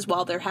spouses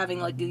while they're having,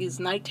 like, these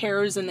night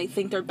terrors and they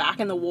think they're back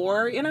in the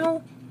war, you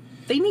know?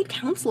 They need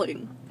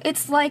counseling.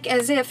 It's like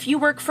as if you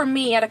work for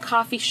me at a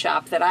coffee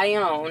shop that I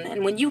own,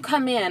 and when you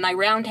come in, I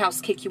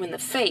roundhouse kick you in the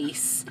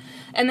face.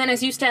 And then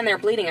as you stand there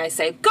bleeding, I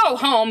say, go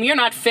home, you're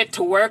not fit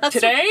to work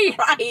today.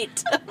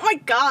 Right. Oh my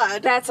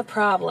God. That's a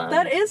problem.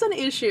 That is an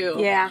issue.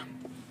 Yeah.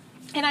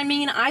 And I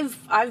mean,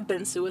 I've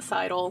been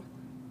suicidal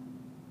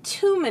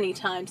too many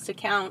times to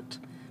count.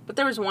 But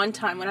there was one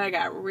time when I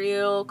got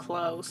real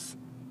close.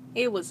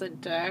 It was a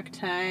dark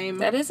time.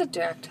 That is a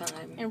dark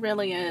time. It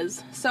really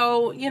is.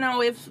 So, you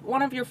know, if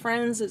one of your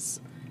friends is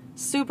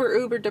super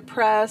uber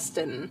depressed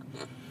and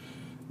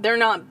they're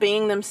not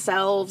being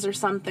themselves or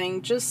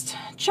something, just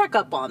check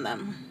up on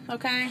them,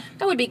 okay?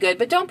 That would be good,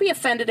 but don't be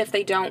offended if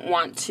they don't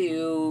want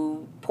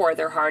to pour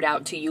their heart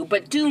out to you,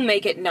 but do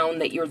make it known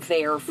that you're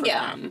there for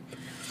them.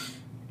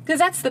 Because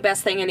that's the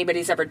best thing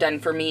anybody's ever done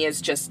for me,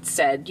 is just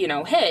said, you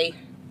know, hey,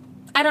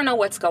 I don't know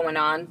what's going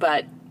on,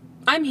 but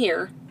I'm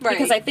here. Right.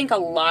 Because I think a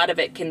lot of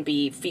it can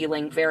be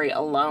feeling very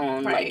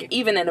alone. Right. Like,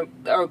 even in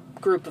a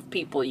group of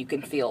people, you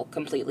can feel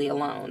completely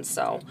alone,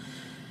 so.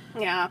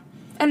 Yeah.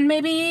 And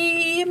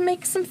maybe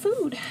make some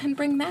food and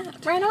bring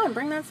that. Right on,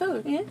 bring that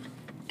food. Yeah.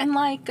 And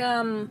like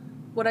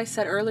what I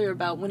said earlier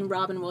about when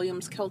Robin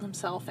Williams killed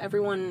himself,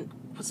 everyone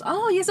was,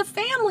 oh, he has a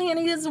family and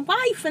he has a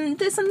wife and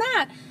this and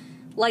that.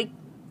 Like,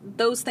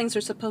 those things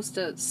are supposed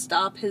to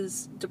stop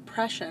his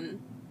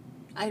depression.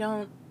 I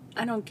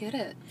don't get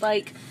it.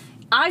 Like,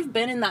 I've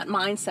been in that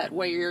mindset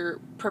where you're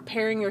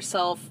preparing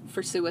yourself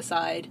for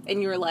suicide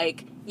and you're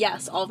like,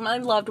 yes, all of my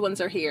loved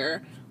ones are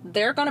here.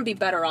 They're going to be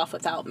better off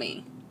without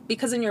me.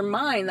 Because in your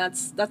mind,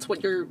 that's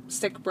what your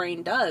sick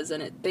brain does,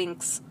 and it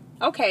thinks,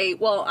 okay,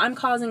 well, I'm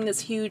causing this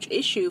huge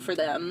issue for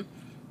them.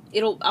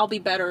 It'll be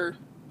better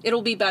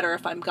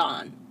if I'm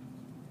gone.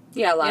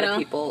 Yeah, a lot of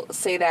people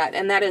say that,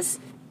 and that is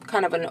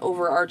kind of an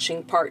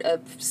overarching part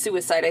of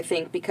suicide, I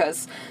think,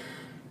 because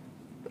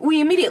we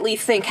immediately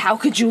think, how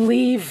could you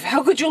leave?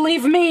 How could you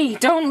leave me?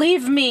 Don't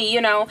leave me, you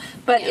know?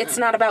 But it's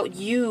not about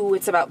you,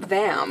 it's about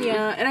them.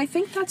 Yeah, and I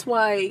think that's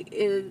why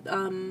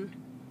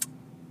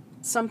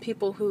some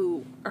people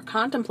who are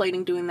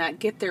contemplating doing that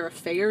get their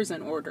affairs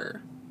in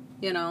order,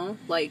 you know?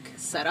 Like,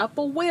 set up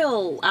a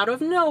will out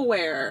of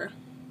nowhere,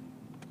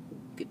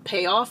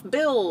 pay off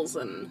bills,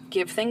 and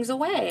Give things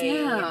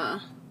away. yeah.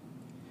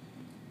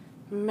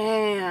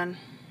 Man.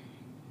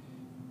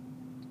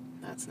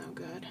 That's no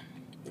good.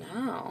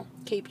 No.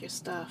 Keep your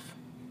stuff.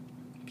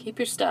 Keep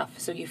your stuff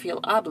so you feel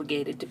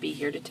obligated to be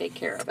here to take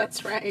care of it.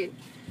 That's right.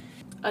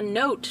 A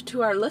note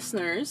to our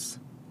listeners,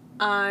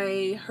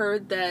 I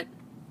heard that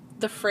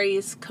the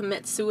phrase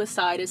commit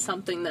suicide is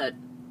something that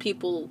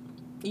people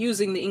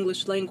using the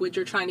English language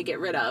are trying to get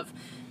rid of.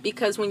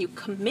 Because when you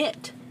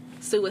commit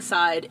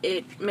suicide,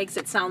 it makes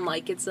it sound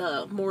like it's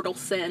a mortal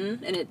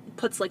sin, and it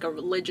puts like a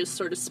religious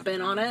sort of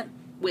spin on it,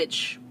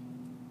 which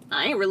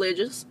I ain't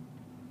religious.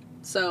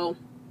 So,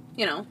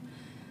 you know,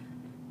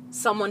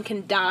 someone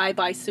can die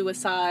by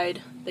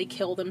suicide, they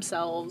kill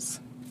themselves,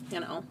 you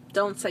know,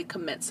 don't say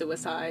commit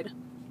suicide.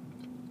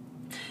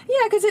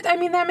 Yeah, because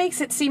that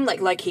makes it seem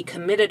like he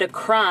committed a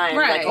crime.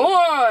 Right. Like,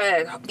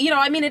 oh, you know,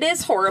 I mean, it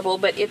is horrible,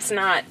 but it's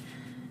not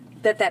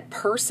that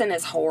person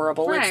is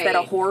horrible. It's that a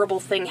Right. horrible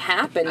thing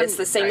happened. It's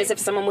the same Right. as if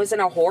someone was in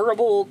a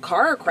horrible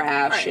car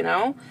crash, Right. you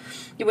know?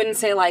 You wouldn't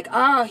say, like,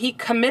 oh, he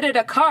committed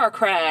a car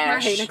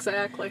crash. Right,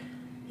 exactly.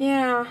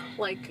 Yeah.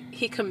 Like,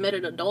 he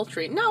committed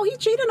adultery. No, he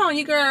cheated on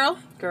you, girl.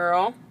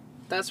 Girl.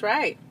 That's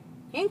right.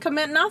 He ain't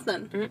commit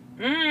nothing.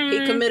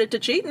 He committed to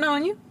cheating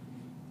on you.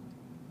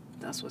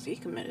 That's what he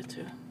committed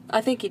to.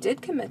 I think he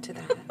did commit to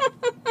that.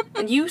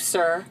 And you,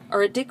 sir,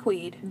 are a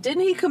dickweed.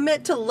 Didn't he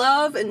commit to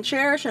love and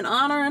cherish and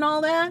honor and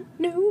all that?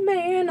 New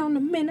man on the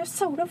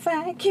Minnesota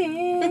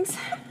Vikings.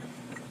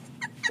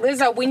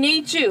 Lizzo, we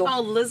need you.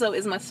 Oh, Lizzo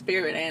is my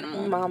spirit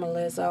animal. Mama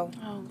Lizzo.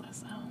 Oh,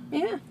 Lizzo.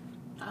 Yeah.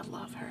 I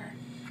love her.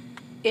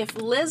 If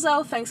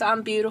Lizzo thinks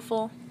I'm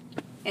beautiful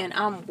and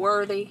I'm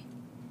worthy,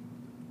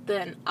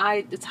 then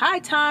it's high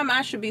time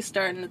I should be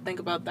starting to think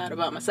about that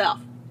about myself.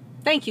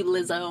 Thank you,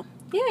 Lizzo.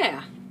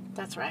 Yeah.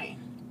 That's right.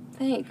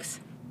 Thanks.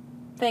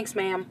 Thanks,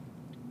 ma'am.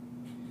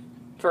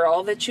 For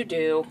all that you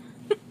do.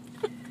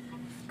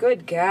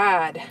 Good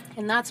God.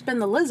 And that's been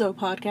the Lizzo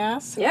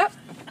podcast. Yep.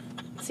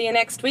 See you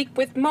next week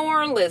with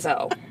more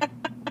Lizzo.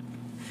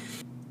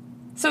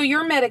 So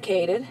you're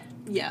medicated.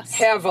 Yes.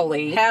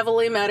 Heavily.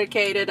 Heavily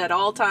medicated at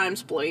all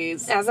times,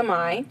 please. As am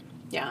I.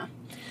 Yeah.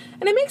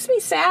 And it makes me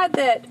sad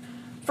that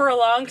for a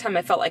long time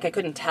I felt like I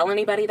couldn't tell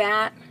anybody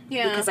that.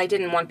 Yeah. Because I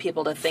didn't want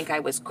people to think I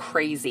was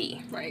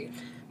crazy. Right.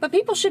 But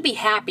people should be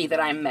happy that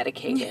I'm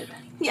medicated.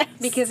 Yes.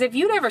 Because if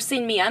you'd ever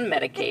seen me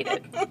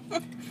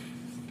unmedicated,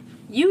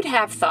 you'd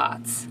have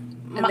thoughts.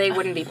 And they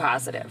wouldn't be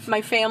positive.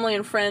 My family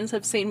and friends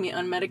have seen me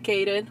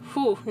unmedicated.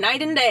 Whew,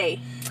 night and day.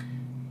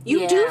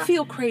 You do Yeah.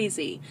 feel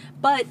crazy.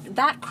 But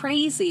that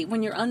crazy,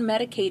 when you're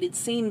unmedicated,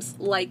 seems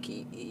like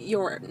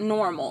you're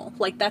normal.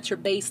 Like that's your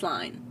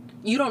baseline.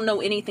 You don't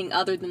know anything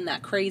other than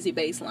that crazy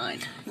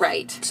baseline.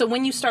 Right. So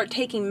when you start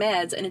taking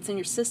meds and it's in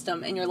your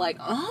system and you're like,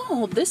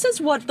 oh, this is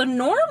what the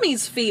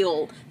normies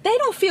feel. They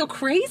don't feel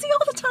crazy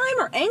all the time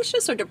or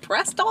anxious or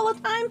depressed all the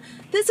time.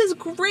 This is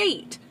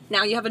great.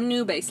 Now you have a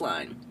new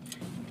baseline.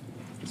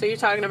 So you're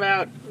talking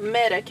about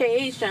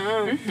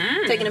medication.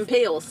 Taking them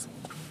pills.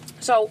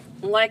 So,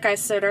 like I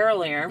said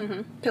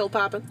earlier, Pill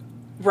popping.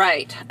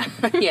 right.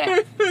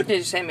 Yeah. Did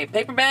you send me a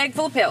paper bag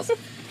full of pills?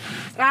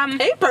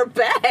 Paper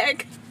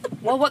bag.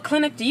 Well, what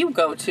clinic do you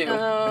go to?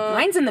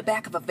 Mine's in the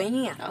back of a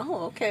van.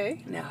 Oh,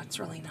 okay. No, it's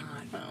really not.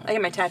 I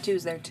get my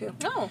tattoos there, too.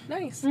 Oh,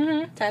 nice.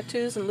 Mm-hmm.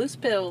 Tattoos and loose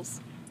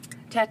pills.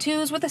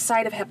 Tattoos with a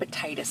side of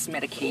hepatitis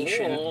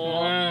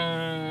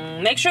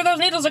medication. Make sure those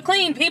needles are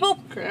clean, people.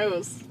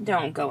 Gross.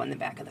 Don't go in the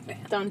back of the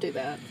van. Don't do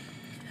that.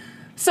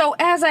 So,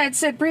 as I had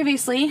said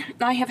previously,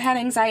 I have had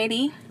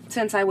anxiety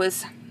since I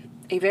was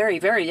a very,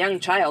 very young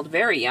child.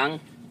 Very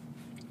young.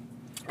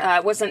 I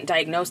wasn't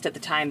diagnosed at the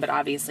time, but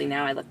obviously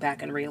now I look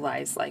back and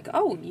realize, like,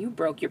 oh, you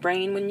broke your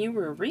brain when you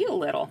were real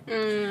little.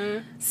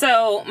 Mm.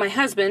 So, my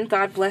husband,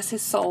 God bless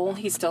his soul,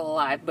 he's still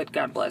alive, but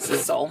God bless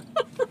his soul.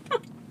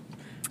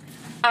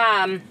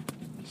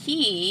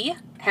 He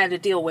had to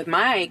deal with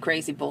my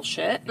crazy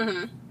bullshit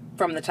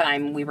from the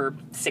time we were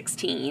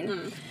 16.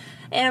 Mm.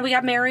 And we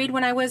got married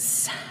when I want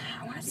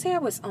to say I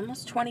was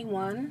almost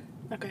 21.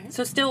 Okay.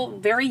 So still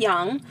very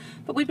young,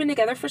 but we've been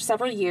together for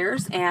several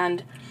years,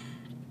 and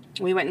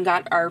we went and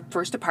got our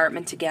first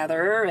apartment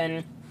together,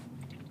 and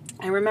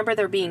I remember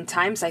there being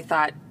times I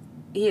thought,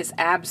 he is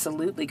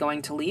absolutely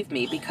going to leave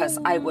me because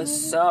I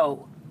was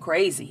so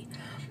crazy.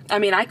 I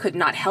mean, I could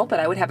not help it.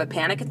 I would have a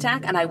panic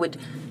attack, and I would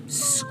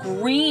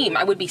scream.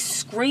 I would be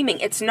screaming,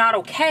 it's not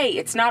okay,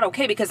 it's not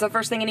okay, because the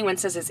first thing anyone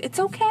says is, it's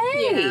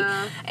okay.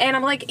 Yeah. And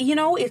I'm like,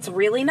 it's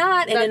really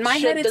not. And that in my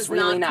head, it's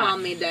really not. not.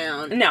 Calm me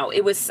down. No,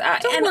 it was...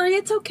 Don't worry,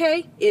 it's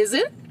okay. Is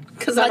it?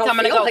 Because like, I'm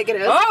gonna go, like it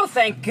is. oh,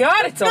 thank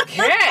God, it's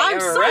okay. I'm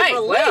All so right,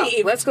 relieved.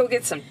 well, let's go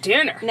get some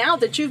dinner. Now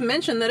that you've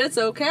mentioned that it's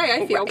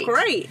okay, I feel Right.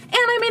 great. And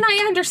I mean,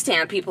 I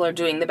understand people are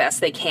doing the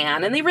best they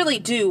can, and they really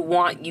do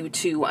want you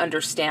to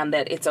understand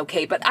that it's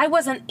okay, but I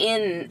wasn't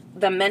in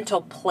the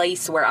mental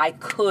place where I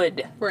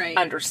could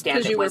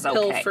understand it was okay.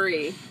 Because you were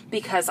pill-free.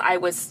 Because I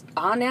was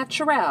au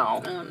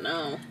naturel. Oh,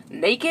 no.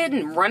 Naked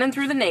and running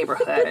through the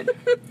neighborhood.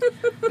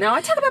 Now, I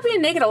talk about being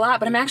naked a lot,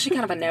 but I'm actually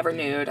kind of a never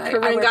nude. I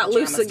Corinne wear got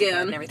loose pajamas to bed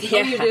again. and everything.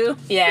 Oh, you do?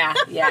 Yeah.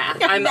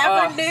 I'm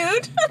never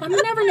nude. I'm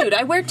never nude.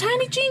 I wear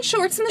tiny jean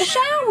shorts in the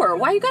shower.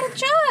 Why you gotta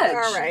judge?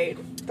 All right.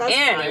 That's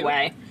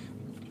Anyway.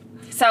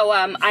 So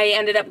I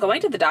ended up going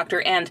to the doctor,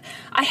 and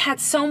I had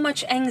so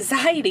much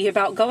anxiety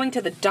about going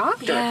to the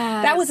doctor.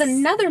 Yes. That was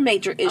another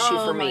major issue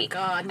for me. Oh, my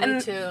God, me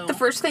and too. The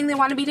first thing they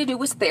wanted me to do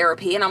was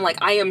therapy, and I'm like,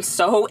 I am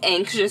so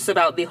anxious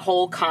about the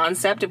whole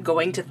concept of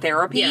going to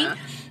therapy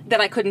that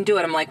I couldn't do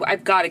it. I'm like,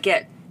 I've got to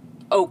get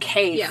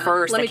okay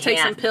first. Let me take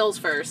some pills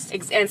first.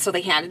 And so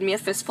they handed me a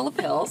fistful of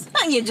pills.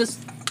 You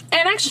just...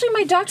 And actually,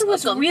 my doctor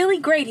was really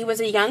great. He was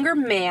a younger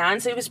man,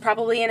 so he was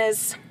probably in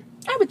his...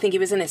 I would think he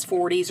was in his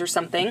 40s or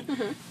something.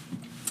 Mm-hmm.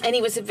 And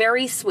he was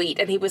very sweet,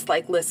 and he was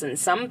like, listen,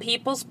 some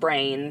people's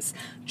brains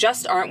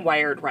just aren't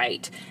wired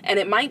right. And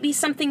it might be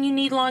something you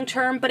need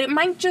long-term, but it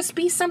might just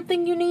be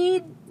something you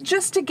need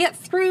just to get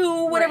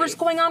through whatever's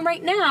going on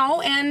right now,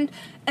 and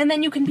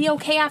then you can be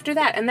okay after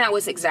that. And that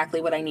was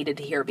exactly what I needed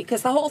to hear,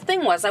 because the whole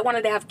thing was I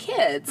wanted to have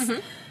kids,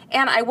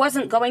 and I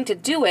wasn't going to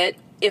do it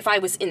if I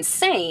was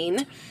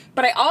insane,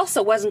 but I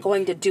also wasn't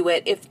going to do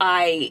it if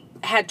I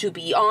had to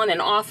be on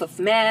and off of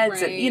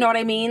meds, and, you know what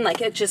I mean?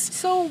 Like, it just...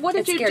 So what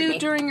did you do me.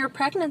 During your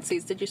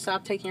pregnancies? Did you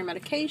stop taking your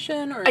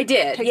medication, or I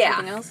did, take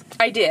something else?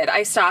 I did.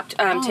 I stopped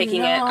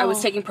taking it. I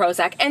was taking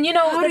Prozac. And,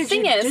 How the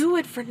thing is... do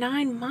it for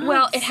 9 months?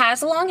 Well, it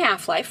has a long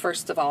half-life,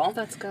 first of all.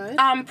 That's good.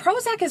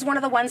 Prozac is one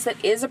of the ones that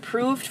is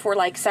approved for,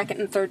 like, second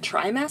and third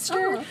trimester.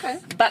 Oh, okay.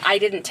 But I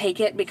didn't take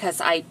it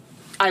because I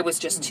was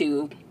just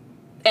too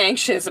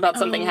anxious about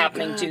something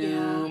happening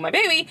to my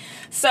baby.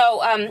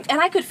 So, and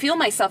I could feel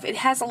myself. It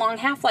has a long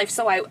half-life,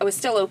 so I was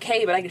still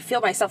okay, but I could feel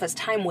myself as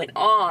time went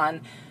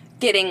on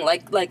getting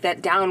like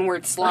that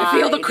downward slide. I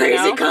feel the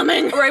crazy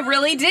coming. Or I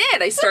really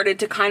did. I started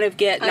to kind of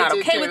get not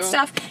okay with too.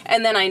 stuff,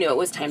 and then I knew it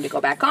was time to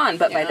go back on,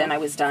 but by then I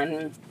was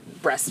done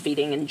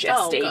breastfeeding and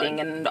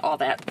gestating and all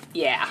that.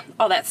 Yeah,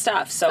 all that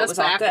stuff. So That's it was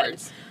all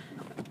backwards.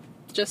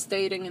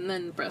 Gestating and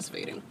then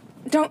breastfeeding.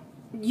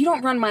 You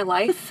don't run my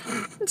life.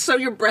 So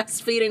you're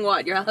breastfeeding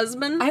what? Your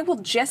husband? I will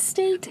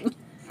gestate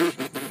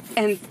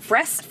and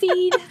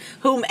breastfeed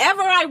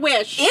whomever I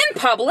wish. in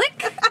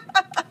public,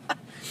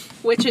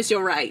 Which is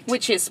your right.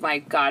 which is my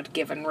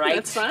God-given right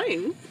That's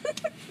fine.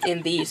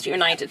 in these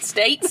United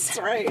States. That's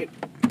right.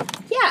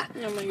 Yeah.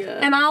 Oh my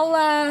God. And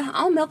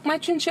I'll milk my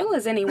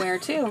chinchillas anywhere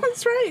too.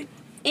 That's right.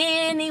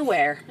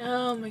 Anywhere.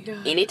 Oh my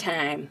God.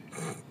 Anytime.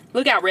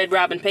 Look out, Red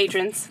Robin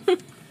patrons.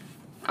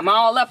 I'm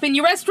all up in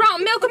your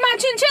restaurant milking my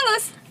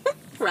chinchillas.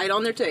 Right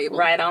on their table.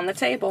 Right on the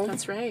table.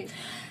 That's right.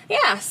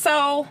 Yeah,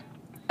 so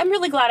I'm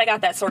really glad I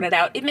got that sorted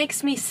out. It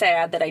makes me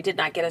sad that I did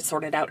not get it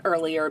sorted out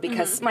earlier,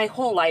 because my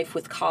whole life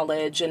with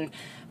college and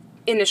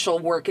initial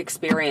work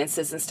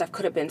experiences and stuff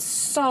could have been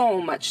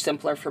so much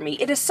simpler for me.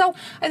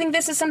 I think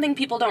this is something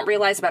people don't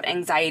realize about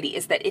anxiety,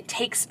 is that it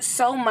takes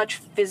so much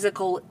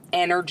physical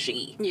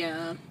energy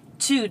Yeah.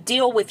 to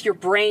deal with your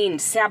brain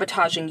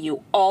sabotaging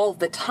you all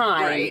the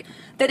time. Right.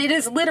 That it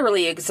is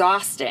literally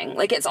exhausting.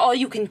 Like, it's all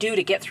you can do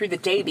to get through the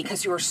day,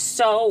 because you're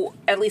so,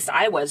 at least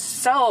I was,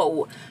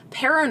 so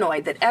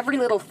paranoid that every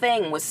little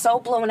thing was so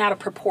blown out of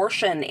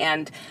proportion,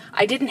 and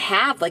I didn't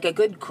have, like, a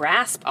good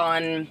grasp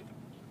on,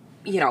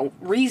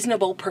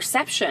 reasonable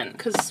perception.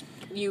 Because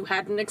you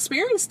hadn't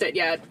experienced it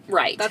yet.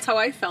 Right. That's how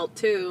I felt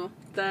too.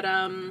 That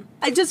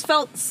I just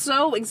felt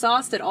so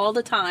exhausted all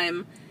the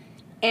time,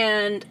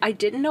 and I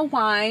didn't know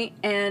why,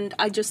 and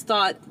I just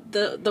thought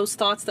those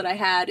thoughts that I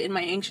had in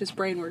my anxious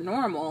brain were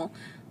normal.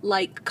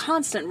 Like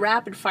constant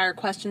rapid fire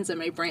questions in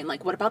my brain,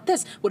 like, what about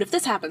this? What if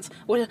this happens?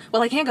 Well,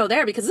 I can't go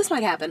there because this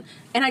might happen.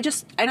 And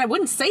I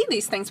wouldn't say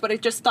these things, but I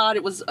just thought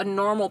it was a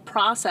normal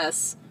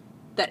process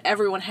that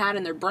everyone had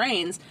in their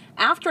brains.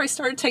 After I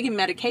started taking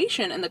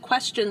medication and the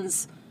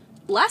questions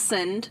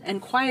lessened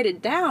and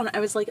quieted down, I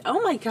was like,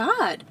 oh my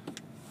God,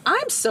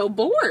 I'm so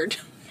bored.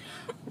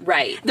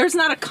 Right. There's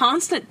not a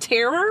constant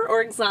terror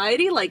or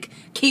anxiety, like,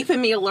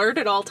 keeping me alert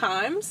at all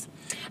times.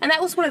 And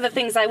that was one of the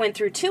things I went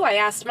through, too. I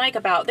asked Mike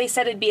about, they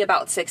said it'd be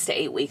about 6 to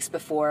 8 weeks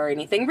before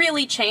anything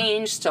really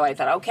changed. So I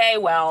thought, okay,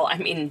 well, I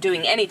mean,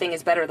 doing anything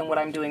is better than what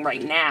I'm doing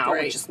right now,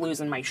 Right. which is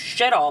losing my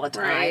shit all the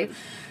time. Right.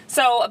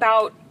 So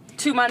about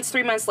 2 months,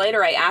 3 months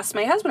later, I asked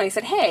my husband, I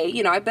said, hey,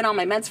 you know, I've been on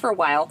my meds for a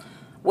while.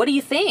 What do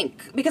you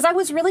think? Because I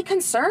was really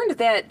concerned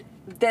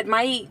that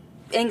my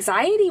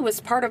anxiety was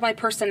part of my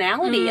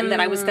personality and that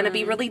I was going to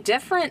be really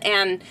different,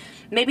 and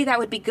maybe that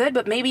would be good,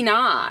 but maybe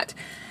not.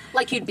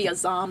 Like you'd be a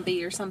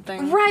zombie or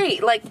something.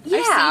 Right, like, yeah.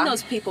 I've seen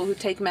those people who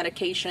take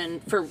medication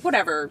for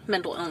whatever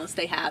mental illness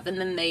they have, and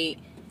then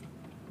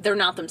they're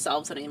not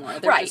themselves anymore.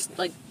 They're Right. just,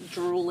 like,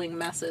 drooling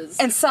messes.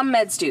 And some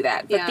meds do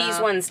that, but Yeah. these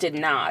ones did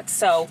not.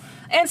 So,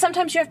 and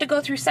sometimes you have to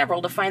go through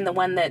several to find the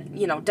one that,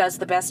 you know, does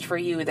the best for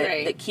you, that,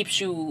 Right. that keeps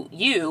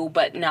you,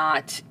 but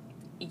not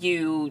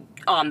you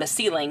on the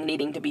ceiling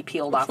needing to be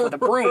peeled off with a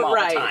broom all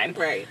Right, the time.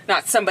 right.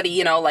 Not somebody,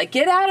 you know, like,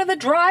 get out of the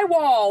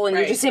drywall, and Right.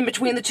 you're just in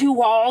between the two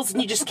walls,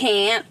 and you just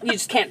can't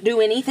do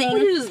anything.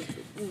 You just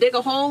dig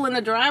a hole in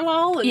the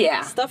drywall and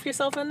Yeah. stuff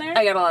yourself in there?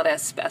 I got a lot of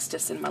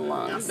asbestos in my I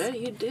lungs. bet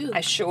you do.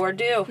 I sure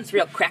do. It's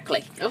real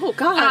crackly. Oh,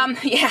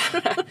 God. Yeah.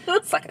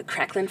 It's like a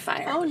crackling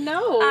fire. Oh,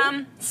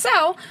 no.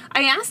 So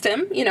I asked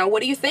him, you know,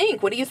 what do you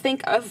think? What do you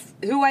think of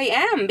who I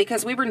am?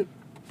 Because we were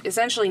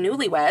essentially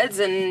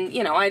newlyweds, and,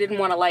 you know, I didn't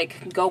want to,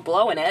 like, go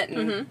blowing it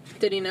and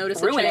Did he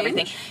notice a ruin change?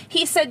 everything.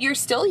 He said, you're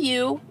still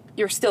you.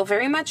 You're still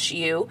very much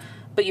you,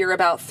 but you're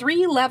about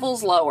 3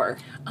 levels lower.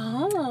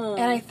 Oh.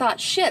 And I thought,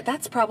 shit,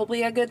 that's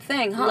probably a good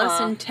thing, huh? Less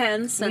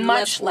intense and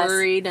Much less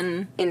worried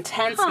and...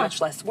 intense,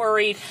 much less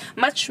worried,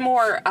 much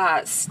more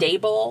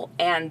stable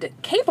and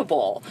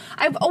capable.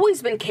 I've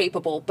always been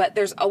capable, but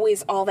there's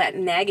always all that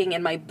nagging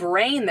in my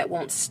brain that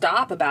won't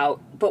stop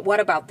about, but what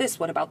about this?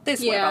 What about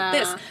this? What about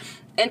this? Yeah.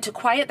 And to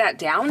quiet that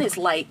down is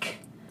like,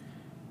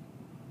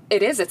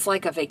 it's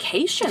like a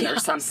vacation or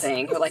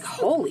something. You're like,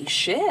 holy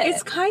shit.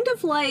 It's kind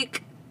of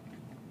like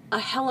a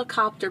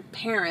helicopter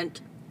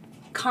parent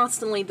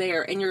constantly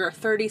there, and you're a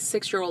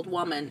 36-year-old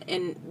woman,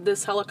 and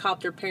this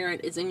helicopter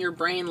parent is in your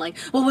brain like,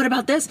 well, what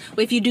about this?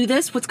 Well, if you do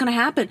this, what's going to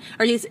happen?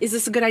 Is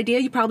this a good idea?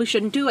 You probably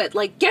shouldn't do it.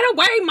 Like, get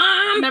away,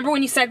 Mom! Remember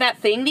when you said that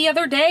thing the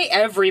other day?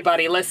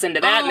 Everybody listened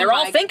to that, Oh and they're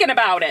all my thinking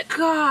about it.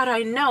 God,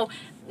 I know.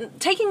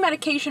 Taking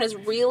medication has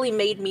really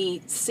made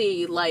me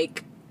see,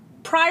 like,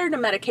 prior to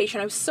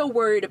medication, I was so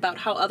worried about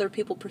how other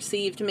people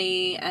perceived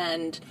me,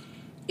 and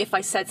if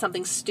I said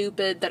something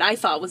stupid that I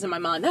thought was in my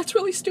mind, that's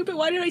really stupid,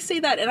 why did I say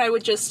that? And I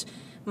would just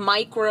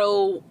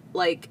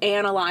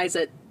analyze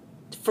it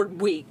for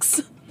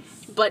weeks.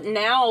 But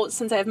now,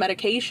 since I have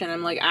medication,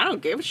 I'm like, I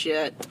don't give a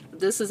shit.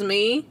 This is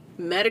me,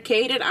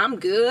 medicated, I'm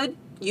good.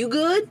 You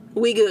good?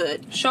 We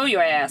good. Show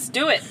your ass.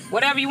 Do it.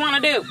 Whatever you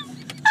want to do.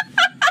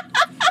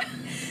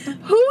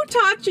 Who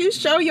taught you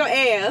show your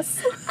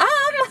ass?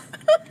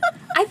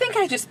 I think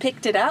I just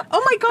picked it up.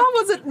 Oh my God,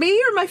 was it me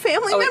or my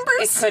family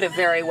members? It could have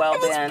very well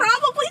It was been.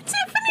 probably It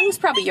Tiffany. was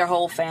probably your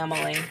whole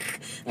family.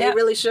 They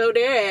really showed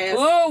their ass.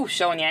 Whoa,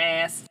 showing your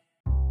ass.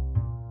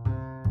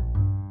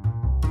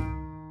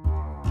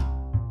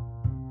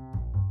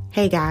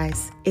 Hey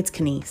guys, it's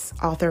Kenise,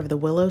 author of the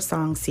Willow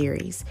Song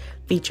series,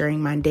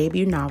 featuring my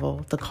debut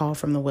novel, The Call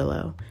from the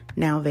Willow,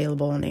 now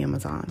available on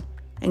Amazon.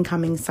 And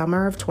coming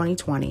summer of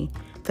 2020,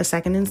 the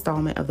second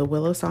installment of the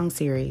Willow Song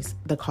series,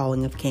 The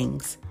Calling of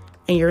Kings.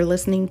 And you're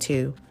listening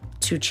to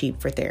Too Cheap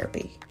for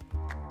Therapy.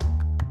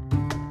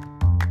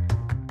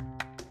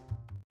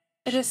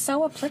 It is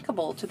so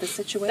applicable to the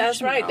situation.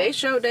 That's right, though. they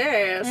showed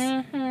their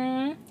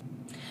ass.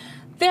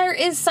 There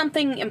is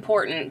something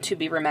important to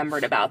be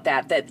remembered about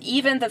that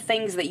even the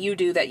things that you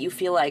do that you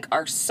feel like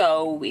are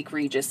so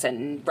egregious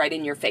and right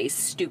in your face,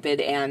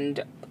 stupid,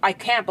 and I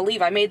can't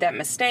believe I made that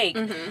mistake,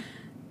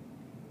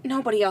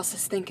 nobody else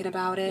is thinking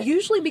about it.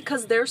 Usually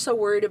because they're so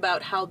worried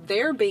about how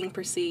they're being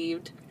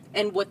perceived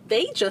and what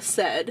they just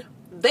said,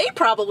 they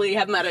probably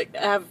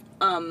have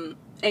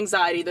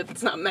anxiety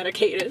that's not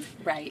medicated.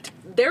 Right.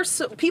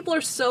 People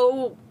are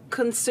so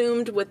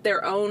consumed with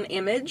their own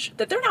image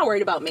that they're not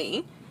worried about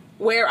me,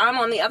 where I'm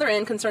on the other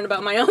end concerned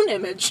about my own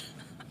image.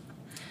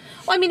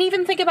 Well, I mean,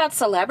 even think about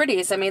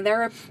celebrities. I mean,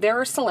 there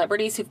are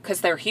celebrities who,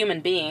 because they're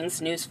human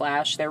beings,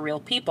 newsflash, they're real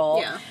people.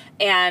 Yeah.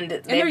 And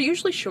They're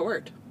usually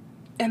short.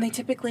 And they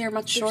typically are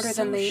much shorter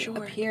so than they short.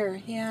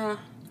 appear. Yeah.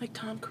 Like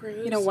Tom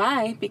Cruise. You know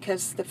why?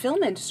 Because the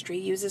film industry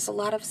uses a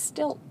lot of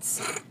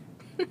stilts.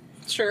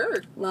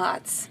 Sure.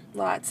 Lots.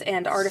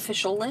 And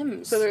artificial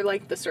limbs. So they're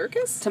like the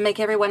circus? to make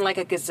everyone like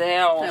a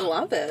gazelle. I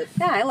love it.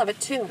 Yeah, I love it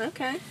too.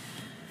 Okay.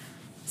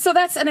 So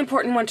that's an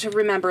important one to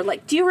remember.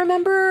 Like, do you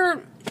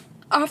remember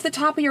off the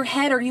top of your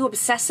head, are you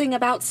obsessing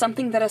about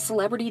something that a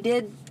celebrity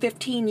did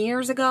 15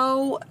 years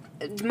ago?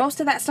 Most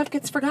of that stuff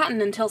gets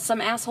forgotten until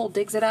some asshole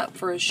digs it up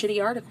for a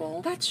shitty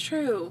article. That's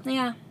true.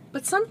 Yeah.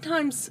 But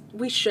sometimes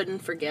we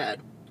shouldn't forget.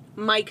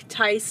 Mike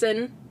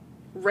Tyson,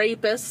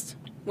 rapist,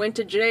 went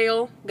to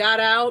jail, got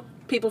out,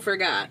 people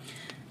forgot.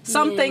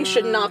 Some things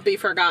should not be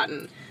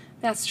forgotten.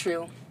 That's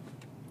true.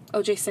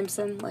 O.J.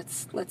 Simpson,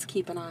 let's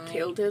keep an eye.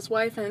 Killed his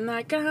wife and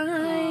that guy.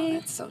 Oh,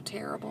 that's so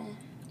terrible.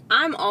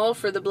 I'm all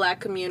for the black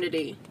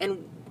community,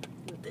 and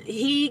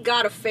he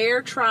got a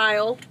fair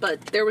trial,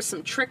 but there was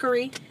some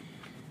trickery.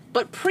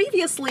 But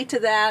previously to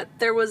that,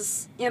 there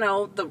was,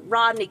 the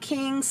Rodney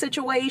King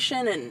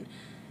situation and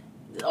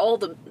all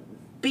the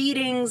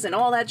beatings and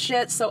all that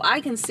shit. So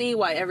I can see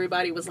why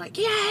everybody was like,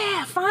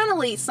 yeah,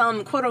 finally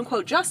some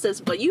quote-unquote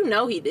justice, but you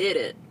know he did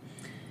it.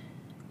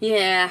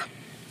 Yeah,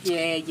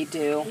 you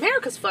do.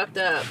 America's fucked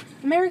up.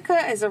 America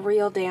is a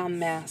real damn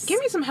mess. Give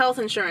me some health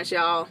insurance,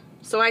 y'all,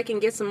 so I can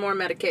get some more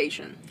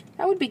medication.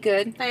 That would be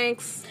good.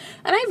 Thanks.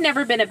 And I've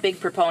never been a big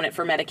proponent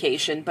for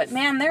medication, but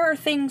man, there are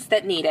things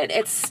that need it.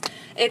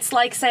 It's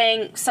like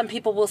saying, some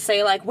people will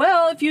say like,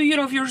 well, if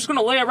if you're just going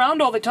to lay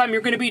around all the time,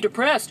 you're going to be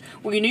depressed.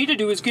 What you need to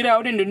do is get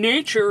out into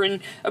nature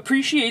and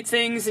appreciate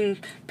things and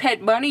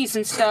pet bunnies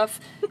and stuff.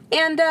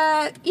 And,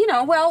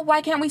 well,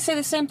 why can't we say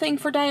the same thing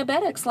for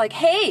diabetics? Like,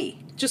 hey,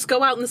 Just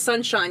go out in the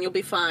sunshine, you'll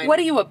be fine. what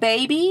are you, a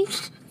baby?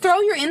 Throw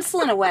your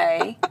insulin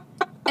away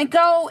and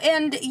go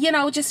and,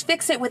 just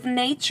fix it with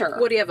nature.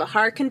 What do you have, a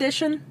heart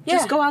condition? Yeah.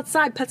 Just go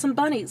outside, pet some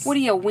bunnies. What are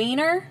you, a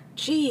wiener?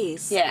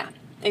 Jeez. Yeah,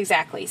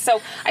 exactly.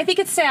 So I think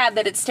it's sad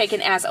that it's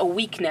taken as a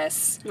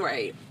weakness,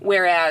 Right.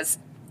 whereas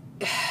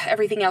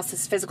everything else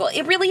is physical.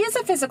 It really is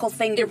a physical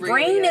thing. Your really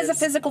brain is a is.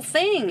 physical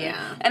thing.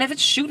 Yeah. And if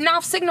it's shooting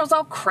off signals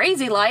all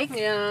crazy like,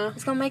 Yeah.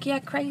 it's going to make you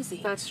act crazy.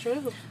 That's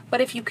true.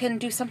 But if you can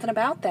do something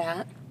about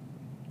that,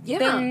 Yeah.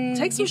 Then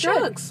Take some you should.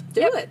 drugs.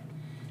 Do Yep. it.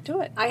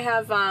 do it. I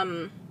have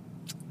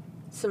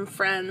some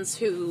friends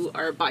who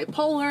are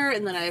bipolar,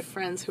 and then I have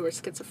friends who are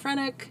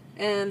schizophrenic,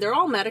 and they're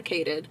all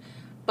medicated,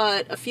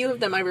 but a few of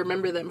them, I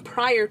remember them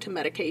prior to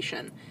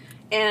medication.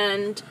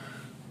 And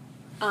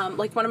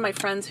like one of my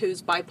friends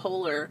who's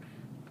bipolar,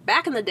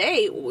 back in the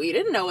day, we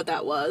didn't know what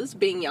that was.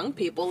 Being young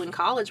people in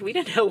college, we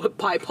didn't know what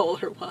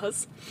bipolar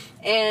was.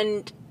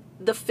 And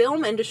the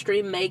film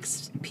industry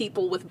makes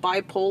people with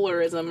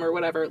bipolarism or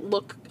whatever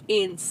look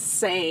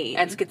insane.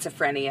 And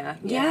schizophrenia.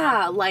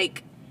 Yeah,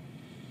 like,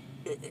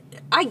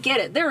 I get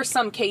it. There are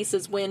some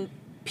cases when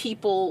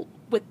people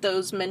with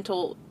those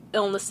mental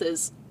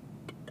illnesses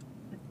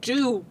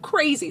do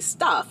crazy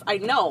stuff. I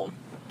know.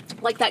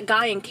 Like that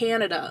guy in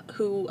Canada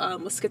who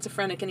was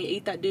schizophrenic and he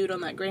ate that dude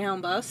on that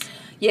Greyhound bus.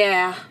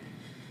 Yeah.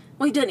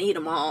 Well, he didn't eat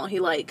them all. He,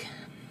 ate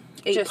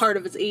Just- part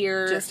of his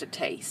ear. Just a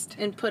taste.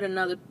 And put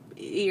another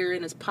ear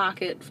in his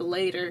pocket for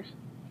later.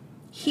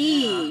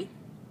 He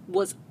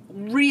was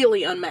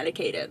really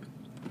unmedicated.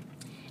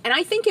 And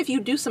I think if you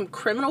do some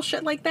criminal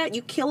shit like that,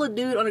 you kill a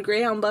dude on a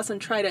Greyhound bus and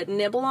try to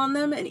nibble on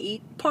them and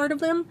eat part of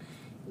them,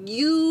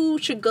 you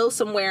should go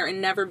somewhere and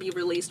never be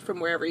released from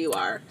wherever you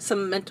are.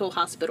 Some mental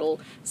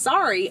hospital.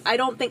 Sorry, I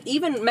don't think,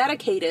 even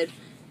medicated,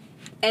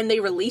 and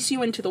they release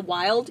you into the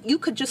wild, you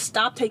could just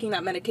stop taking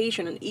that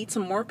medication and eat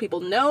some more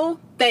people. No,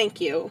 thank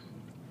you.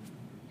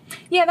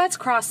 Yeah, that's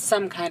crossed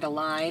some kind of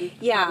line.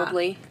 Yeah.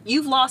 Probably.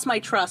 You've lost my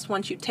trust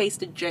once you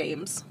tasted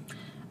James.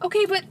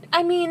 Okay, but,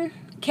 I mean,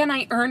 can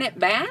I earn it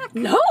back?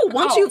 No,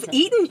 once Oh, you've okay.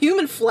 eaten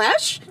human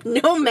flesh?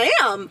 No,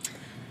 ma'am.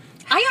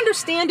 I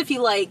understand if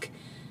you, I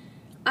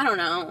don't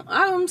know,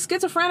 I'm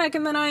schizophrenic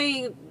and then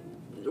I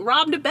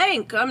robbed a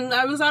bank.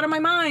 I was out of my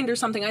mind or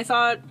something. I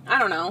thought, I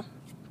don't know,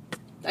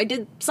 I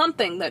did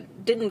something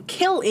that didn't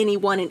kill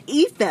anyone and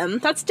eat them.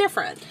 That's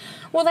different.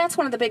 Well, that's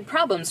one of the big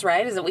problems,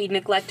 right? Is that we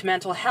neglect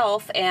mental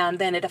health, and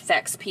then it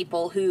affects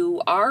people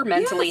who are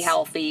mentally Yes.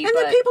 healthy. And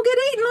then people get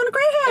eaten on a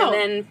Greyhound.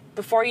 And then,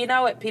 before you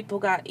know it, people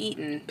got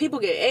eaten. people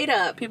get ate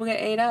up. People get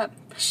ate up.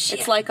 Shit.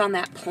 It's like on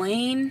that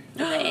plane in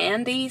the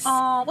Andes.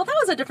 Oh, well, that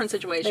was a different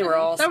situation. They were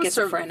all That was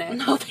schizophrenic.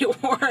 No, they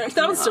weren't.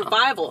 That was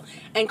survival.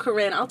 And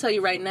Corinne, I'll tell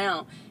you right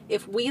now,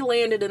 if we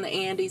landed in the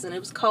Andes and it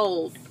was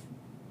cold,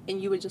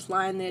 and you were just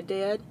lying there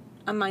dead,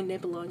 I might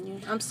nibble on you.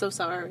 I'm so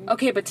sorry.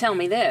 Okay, but tell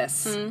me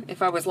this. Hmm?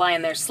 If I was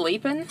lying there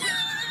sleeping,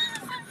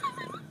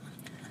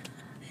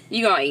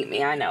 you gonna eat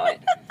me, I know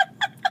it.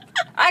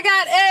 I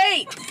got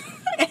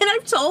 8! And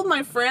I've told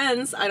my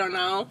friends, I don't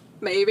know,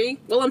 maybe.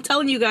 Well, I'm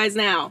telling you guys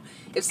now.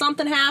 If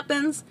something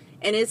happens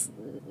and it's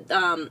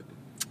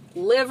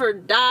live or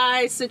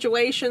die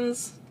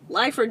situations,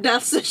 life or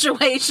death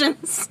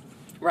situations,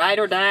 Ride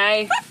or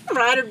die.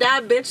 ride or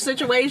die bitch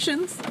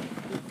situations,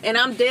 and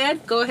I'm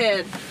dead, go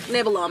ahead,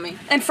 nibble on me.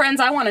 And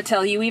friends, I want to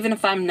tell you, even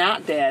if I'm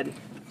not dead,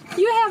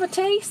 you have a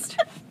taste.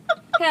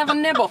 Have a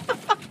nibble.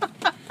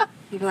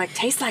 You'd be like,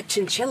 tastes like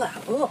chinchilla.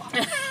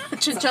 Ugh.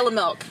 Chinchilla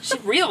milk.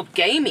 She's real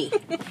gamey.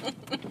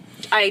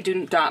 I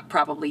do not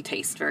probably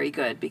taste very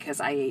good because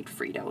I ate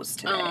Fritos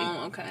today.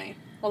 Oh, okay.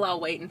 Well, I'll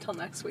wait until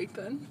next week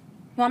then.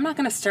 Well, I'm not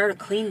going to start a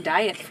clean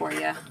diet for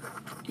you.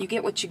 You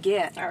get what you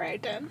get. All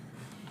right, then.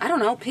 I don't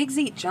know. Pigs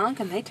eat junk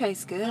and they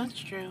taste good. That's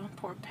true.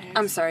 Poor pigs.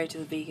 I'm sorry to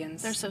the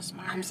vegans. They're so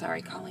smart. I'm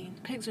sorry, Colleen.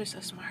 Pigs are so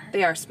smart.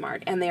 They are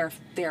smart and they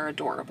are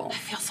adorable. I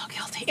feel so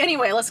guilty.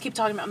 Anyway, let's keep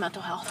talking about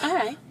mental health. All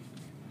right.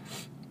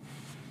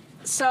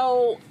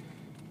 So,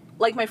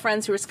 like my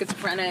friends who are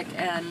schizophrenic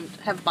and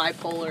have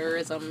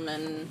bipolarism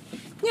and,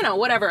 you know,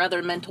 whatever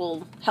other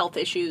mental health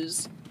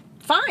issues,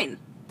 fine.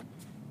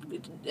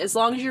 As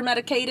long as you're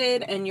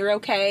medicated and you're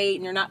okay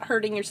and you're not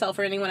hurting yourself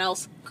or anyone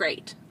else,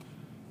 great.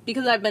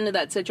 Because I've been to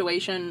that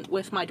situation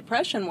with my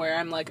depression where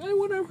I'm like, I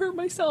want to hurt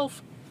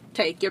myself.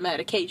 Take your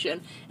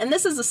medication. And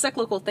this is a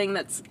cyclical thing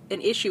that's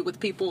an issue with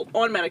people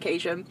on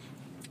medication.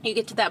 You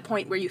get to that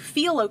point where you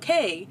feel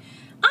okay.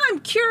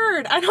 I'm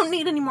cured. I don't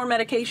need any more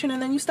medication.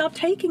 And then you stop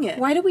taking it.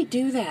 Why do we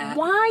do that?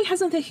 Why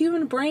hasn't the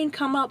human brain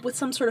come up with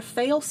some sort of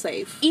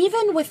fail-safe?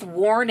 Even with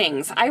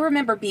warnings, I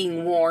remember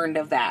being warned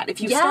of that.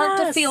 If you start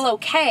to Yes. feel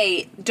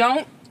okay,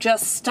 don't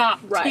just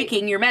stop Right.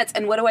 taking your meds.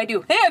 And what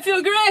do? Hey, I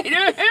feel great.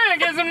 I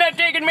guess I'm not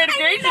taking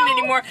medication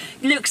anymore.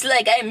 Looks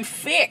like I'm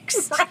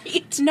fixed.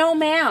 Right. No,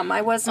 ma'am,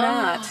 I was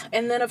not.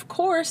 And then, of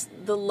course,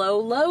 the low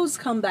lows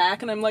come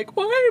back, and I'm like,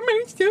 why am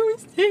I so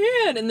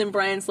sad? And then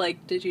Brian's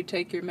like, did you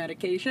take your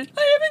medication?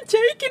 I haven't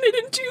taken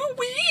it in 2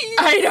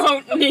 weeks. I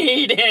don't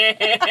need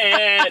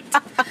it.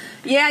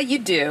 Yeah, you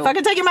do.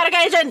 Fucking take your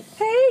medication.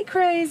 Hey,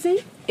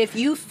 crazy. If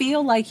you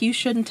feel like you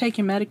shouldn't take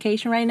your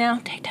medication right now,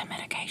 take that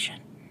medication.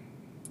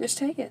 Just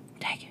take it.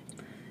 Take it.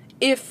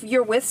 If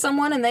you're with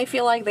someone and they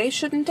feel like they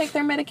shouldn't take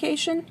their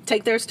medication,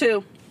 Take theirs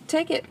too.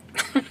 take it.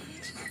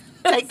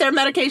 Take their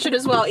medication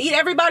as well. Eat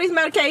everybody's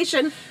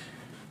medication.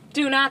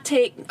 Do not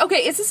take...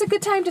 Okay, is this a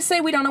good time to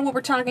say we don't know what we're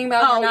talking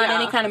about? Oh, We're not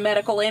yeah. any kind of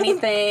medical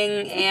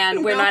anything,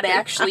 and we're No. not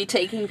actually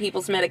taking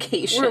people's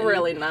medication. We're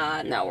really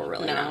not. No, we're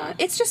really No. not.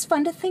 It's just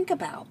fun to think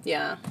about.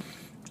 Yeah.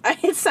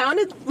 It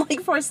sounded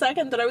like for a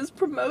second that I was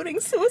promoting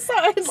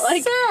suicide.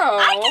 Like, So-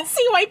 I can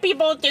see why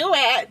people do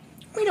it.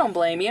 We don't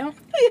blame you.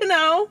 You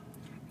know,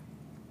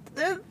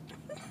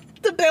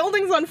 the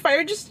building's on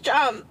fire, just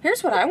jump.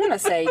 Here's what I want to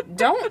say.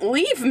 Don't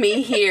leave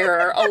me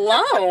here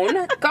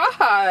alone.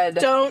 God.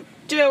 Don't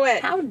do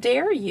it. How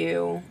dare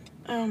you?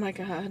 Oh my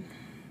God.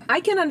 I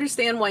can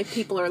understand why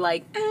people are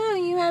like, oh,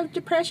 you have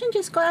depression,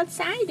 just go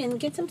outside and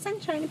get some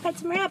sunshine and pet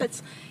some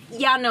rabbits.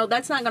 Yeah, no,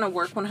 that's not going to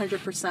work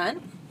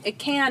 100%. It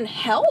can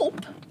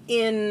help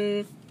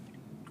in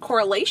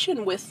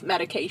correlation with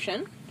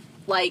medication.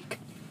 Like,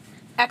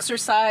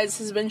 exercise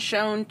has been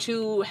shown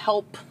to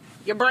help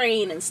your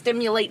brain and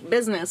stimulate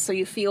business so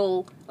you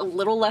feel a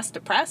little less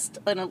depressed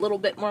and a little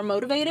bit more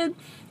motivated.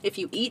 If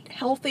you eat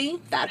healthy,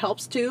 that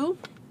helps too.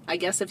 I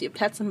guess if you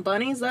pet some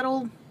bunnies,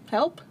 that'll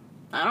help.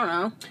 I don't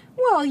know.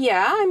 Well,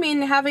 yeah. I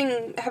mean,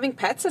 having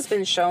pets has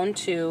been shown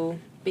to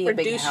be a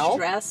big Reduce help.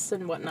 stress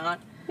and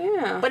whatnot.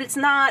 Yeah. But it's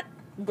not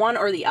one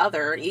or the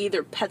other.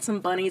 Either pet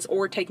some bunnies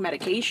or take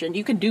medication.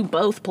 You can do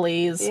both,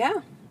 please.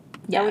 yeah.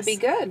 That would be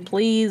good.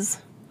 Please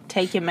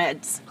take your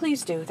meds.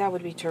 Please do. That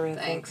would be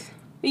terrific. Thanks.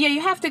 Yeah,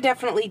 you have to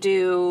definitely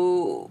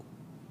do...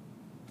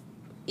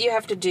 You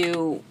have to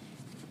do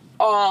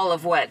all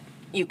of what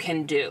you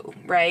can do,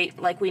 right?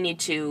 Like, we need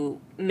to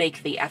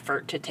make the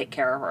effort to take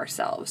care of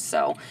ourselves.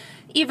 So,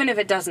 even if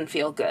it doesn't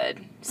feel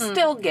good,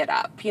 still get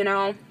up, you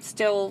know?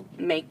 Still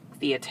make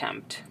the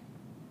attempt.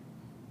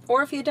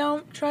 Or if you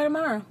don't, try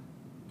tomorrow.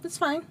 It's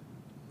fine.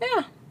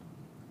 Yeah.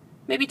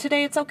 Maybe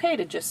today it's okay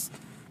to just...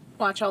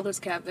 Watch all those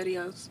cat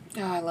videos.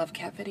 Oh, I love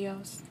cat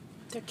videos.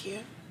 They're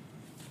cute.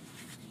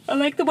 I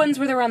like the ones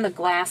where they're on the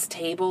glass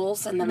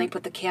tables and then they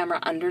put the camera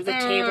under the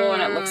table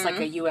and it looks like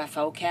a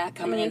UFO cat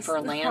coming in for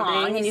a landing.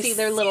 Aw, and you see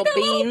their little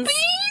little beans.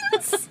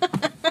 beans.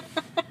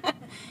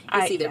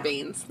 You see their yeah.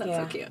 beans. That's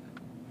Yeah. so cute.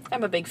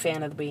 I'm a big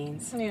fan of the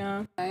beans.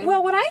 Yeah.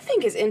 Well, what I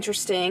think is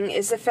interesting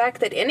is the fact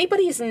that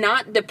anybody is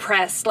not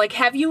depressed. Like,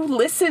 have you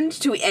listened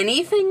to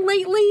anything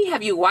lately?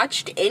 Have you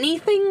watched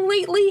anything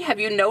lately? Have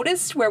you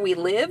noticed where we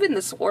live in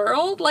this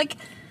world? Like,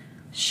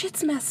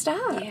 shit's messed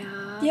up.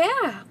 Yeah.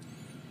 Yeah.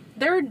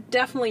 There are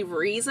definitely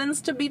reasons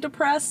to be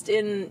depressed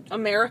in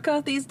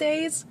America these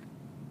days.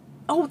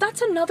 Oh,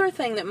 that's another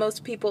thing that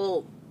most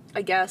people,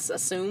 I guess,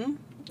 assume,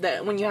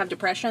 that when you have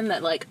depression,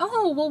 that like,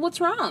 oh, well,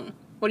 what's wrong?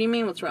 What do you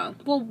mean what's wrong?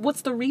 Well,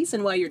 what's the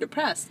reason why you're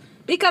depressed?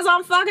 Because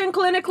I'm fucking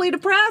clinically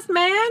depressed,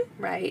 man.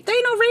 Right. There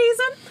ain't no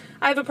reason.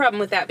 I have a problem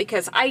with that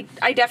because I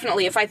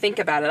definitely, if I think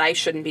about it, I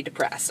shouldn't be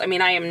depressed. I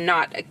mean, I am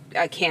not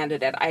a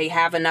candidate. I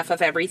have enough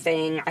of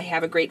everything. I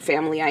have a great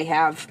family. I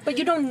have... But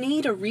you don't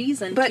need a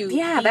reason But to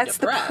yeah, be that's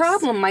depressed. the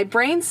problem. My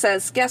brain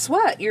says, guess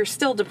what? You're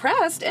still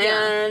depressed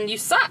and you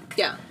suck.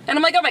 Yeah. And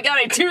I'm like, oh my God,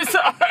 I do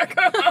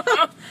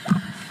suck.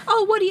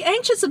 Oh, what are you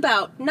anxious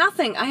about?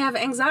 Nothing. I have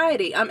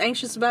anxiety. I'm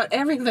anxious about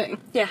everything.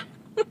 Yeah.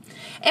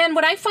 And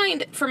what I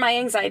find for my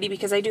anxiety,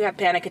 because I do have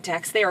panic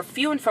attacks, they are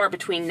few and far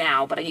between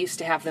now, but I used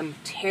to have them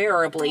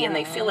terribly, and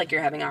they feel like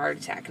you're having a heart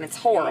attack, and it's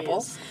horrible.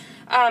 Jeez.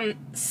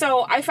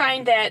 So I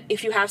find that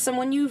if you have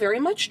someone you very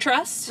much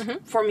trust,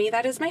 for me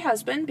that is my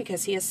husband,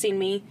 because he has seen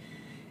me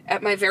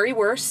at my very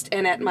worst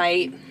and at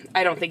my,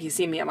 I don't think he's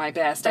seen me at my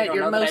best. I At don't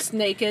your know that most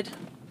naked.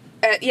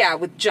 yeah,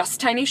 with just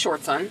tiny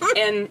shorts on.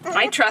 And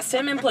I trust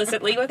him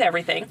implicitly with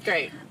everything.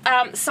 Great.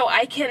 So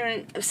I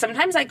can,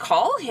 sometimes I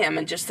call him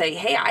and just say,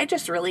 hey, I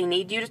just really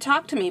need you to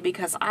talk to me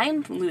because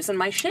I'm losing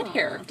my shit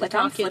here. Like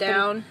talk you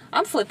down.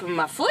 I'm flipping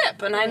my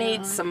flip and I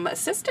need some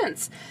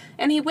assistance.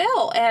 And he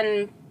will.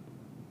 And,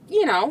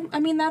 you know, I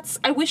mean,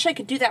 I wish I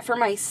could do that for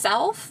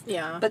myself.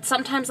 Yeah. But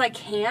sometimes I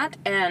can't,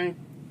 and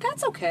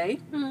that's okay.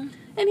 And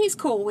he's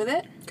cool with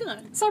it.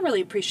 Good. So I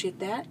really appreciate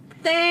that.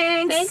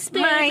 Thanks,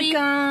 baby.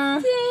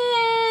 Micah.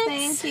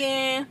 Thanks.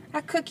 Thank you.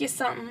 I'll cook you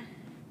something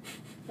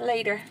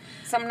later.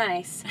 Something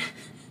nice.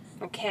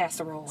 A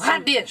casserole.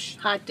 Hot dish.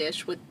 Hot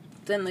dish with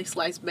thinly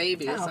sliced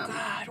baby or Oh, something.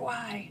 God,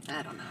 why?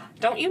 I don't know.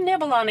 Don't you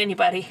nibble on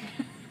anybody.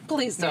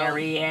 Please don't.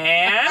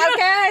 Marianne.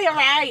 Okay, all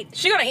right.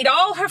 She's gonna eat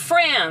all her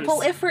friends.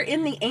 Well, if we're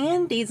in the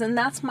Andes and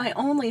that's my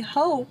only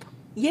hope,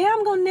 yeah,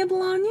 I'm gonna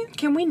nibble on you.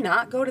 Can we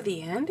not go to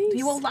the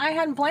Andes? Well, I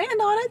hadn't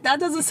planned on it. That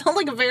doesn't sound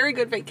like a very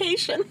good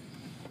vacation.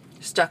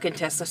 Stuck in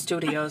Tesla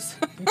Studios.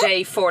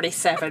 Day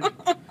 47.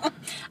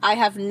 I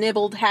have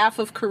nibbled half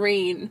of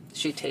Corrine.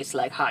 She tastes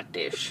like hot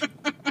dish.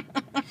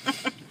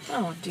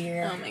 Oh,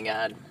 dear. Oh my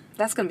god.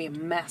 That's gonna be a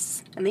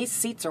mess. And these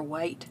seats are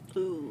white.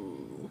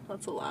 Ooh,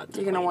 that's a lot.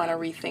 You're gonna want to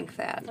rethink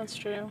that. That's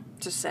true.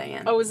 Just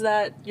saying. Oh, is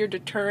that your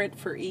deterrent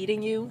for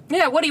eating you?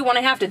 Yeah, what do you want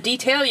to have to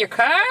detail your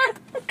car?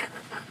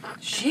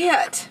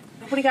 Shit.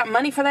 Nobody got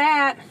money for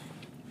that.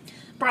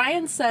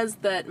 Brian says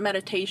that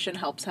meditation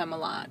helps him a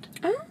lot.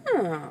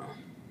 Oh.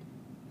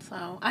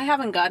 So I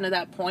haven't gotten to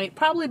that point,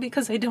 probably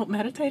because I don't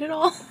meditate at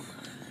all.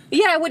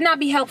 Yeah, it would not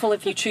be helpful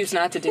if you choose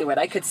not to do it.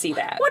 I could see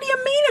that. What do you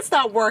mean it's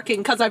not working?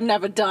 Because I've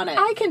never done it.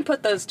 I can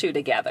put those two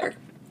together.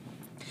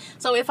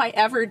 So if I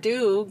ever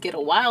do get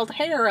a wild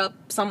hair up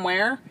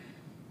somewhere,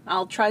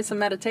 I'll try some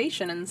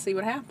meditation and see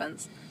what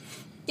happens.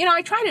 You know,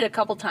 I tried it a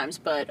couple times,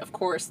 but of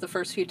course, the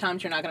first few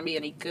times you're not going to be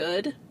any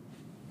good.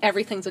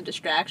 Everything's a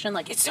distraction.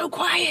 Like, it's so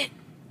quiet.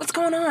 What's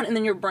going on? And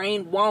then your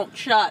brain won't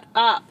shut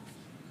up.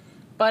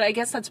 But I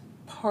guess that's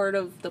part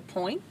of the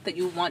point, that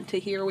you want to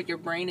hear what your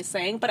brain is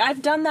saying. But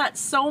I've done that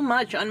so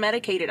much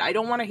unmedicated. I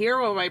don't want to hear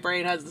what my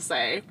brain has to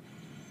say.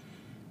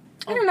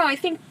 I don't know. I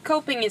think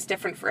coping is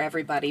different for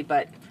everybody,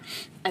 but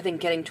I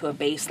think getting to a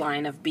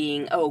baseline of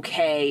being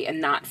okay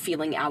and not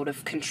feeling out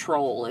of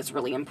control is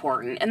really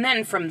important. And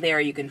then from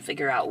there, you can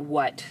figure out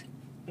what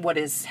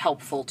is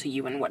helpful to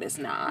you and what is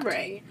not.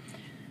 Right.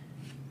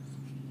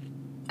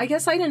 I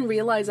guess I didn't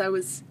realize I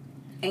was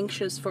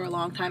anxious for a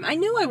long time. I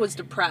knew I was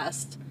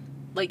depressed.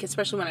 Like,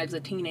 especially when I was a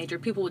teenager,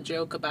 people would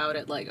joke about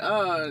it, like,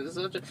 oh,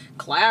 such a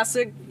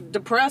classic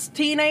depressed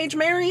teenage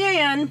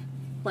Marianne.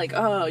 Like,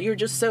 oh, you're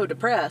just so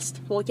depressed.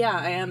 Well, yeah,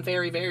 I am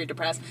very, very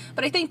depressed.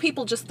 But I think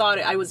people just thought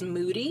I was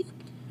moody,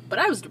 but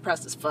I was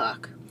depressed as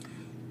fuck.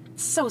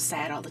 So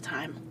sad all the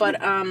time. But,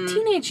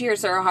 Teenage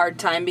years are a hard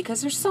time because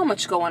there's so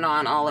much going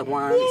on all at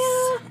once.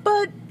 yeah,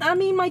 but, I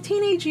mean, my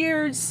teenage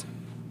years,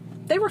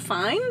 they were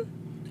fine.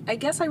 I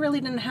guess I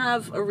really didn't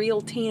have a real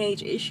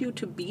teenage issue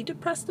to be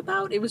depressed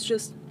about. It was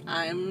just,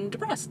 I'm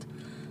depressed.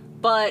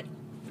 But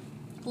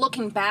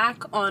looking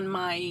back on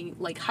my,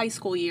 like, high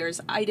school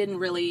years, I didn't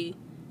really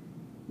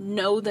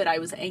know that I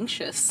was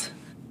anxious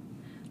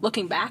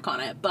looking back on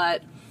it.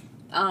 But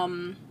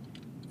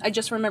I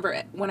just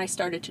remember when I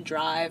started to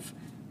drive,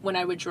 when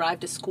I would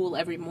drive to school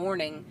every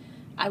morning,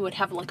 I would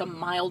have, like, a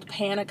mild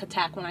panic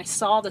attack when I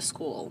saw the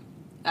school.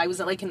 I was,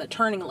 like, in the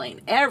turning lane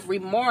every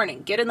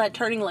morning, get in that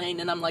turning lane,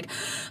 and I'm like,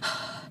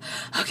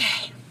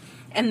 okay.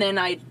 And then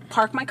I'd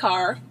park my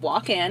car,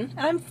 walk in, and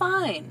I'm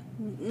fine.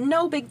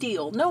 No big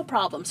deal, no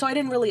problem. So I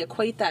didn't really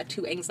equate that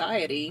to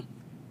anxiety.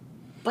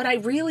 But I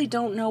really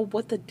don't know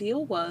what the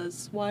deal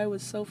was, why I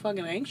was so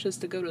fucking anxious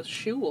to go to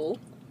shul.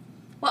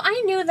 Well,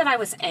 I knew that I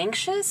was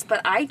anxious, but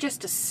I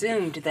just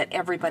assumed that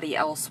everybody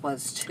else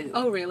was too.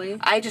 Oh, really?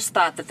 I just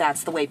thought that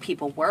that's the way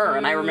people were,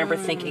 and I remember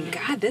thinking,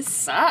 God, this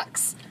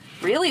sucks.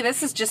 Really,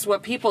 this is just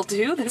what people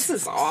do? This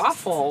is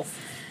awful.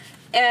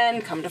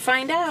 And come to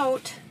find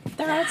out,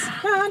 That's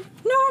not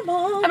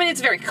normal. I mean,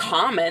 it's very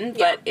common,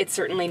 but it's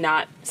certainly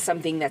not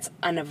something that's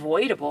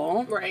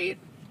unavoidable. Right.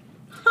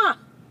 Huh.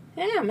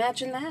 Yeah,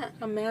 imagine that.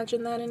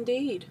 Imagine that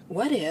indeed.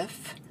 What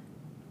if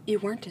you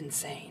weren't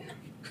insane?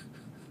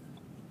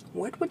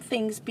 What would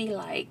things be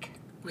like?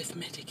 With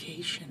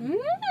medication.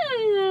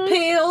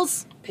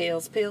 Pills.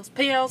 Pills, pills,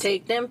 pills.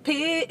 Take them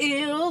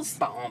pills.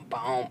 Boom,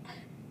 boom.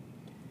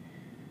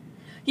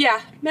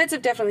 Yeah, meds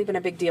have definitely been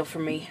a big deal for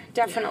me.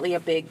 Definitely a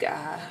big,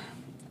 I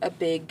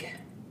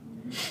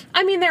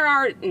mean, there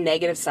are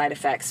negative side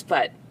effects,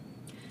 but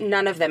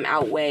none of them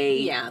outweigh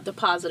Yeah, the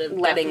positive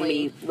letting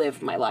definitely- me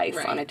live my life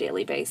Right. on a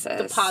daily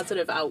basis. The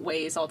positive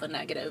outweighs all the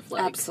negative.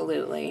 Like,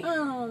 Absolutely.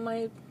 oh,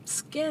 my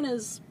skin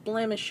is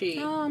blemishy.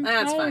 Oh, I'm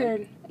That's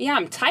tired. Yeah,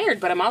 I'm tired,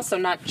 but I'm also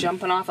not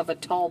jumping off of a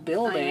tall fine.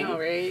 building. I know,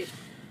 right?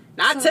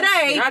 Not So-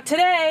 today. Not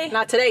today.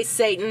 Not today,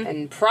 Satan.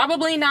 And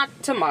probably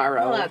not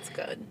tomorrow. Well, that's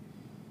good.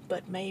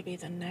 but maybe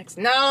the next.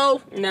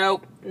 No.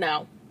 Nope.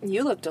 No.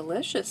 You look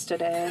delicious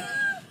today.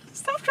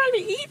 Stop trying to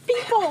eat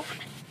people.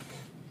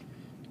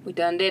 We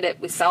done did it.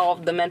 We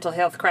solved the mental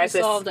health crisis.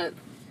 We solved it.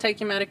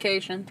 Take your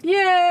medication.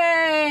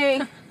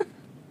 Yay!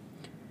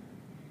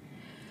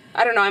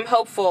 I don't know. I'm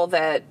hopeful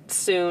that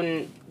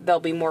soon there'll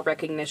be more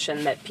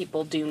recognition that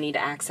people do need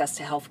access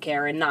to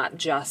healthcare and not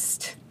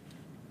just...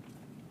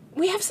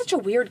 We have such a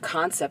weird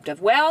concept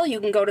of, well, you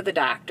can go to the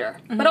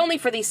doctor, but only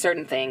for these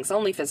certain things,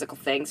 only physical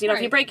things. You know, if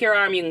you Right. break your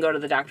arm, you can go to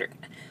the doctor.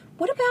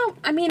 What about,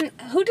 I mean,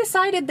 who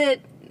decided that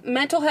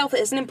mental health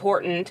isn't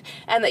important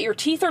and that your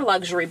teeth are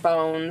luxury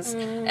bones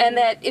and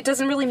that it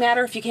doesn't really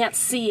matter if you can't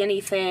see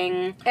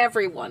anything?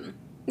 Everyone.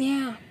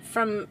 Yeah.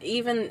 From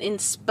even in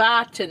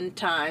Spartan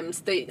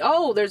times,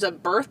 there's a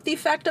birth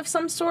defect of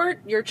some sort.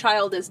 Your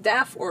child is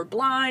deaf or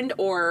blind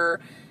or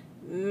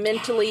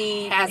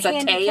mentally Has a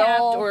handicapped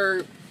tail.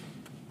 or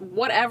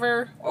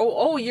whatever.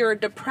 Oh, you're a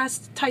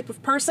depressed type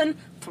of person.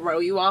 Throw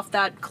you off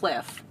that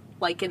cliff,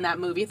 like in that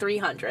movie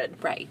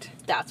 300. Right.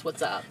 That's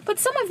what's up. But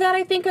some of that,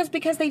 I think, was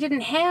because they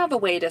didn't have a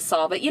way to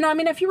solve it. You know, I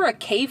mean, if you were a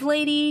cave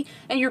lady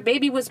and your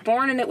baby was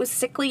born and it was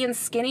sickly and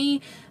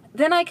skinny,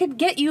 then I could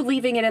get you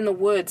leaving it in the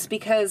woods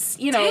because,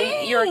 you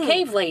know, you're a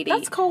cave lady.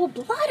 That's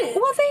cold-blooded.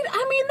 Well, they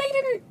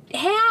didn't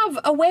have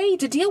a way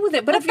to deal with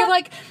it. But if you're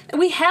like,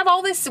 we have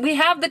all this, we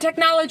have the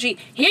technology,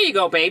 here you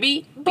go,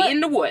 baby, be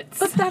in the woods.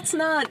 But that's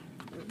not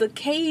the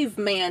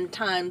caveman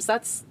times.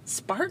 That's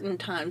Spartan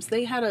times.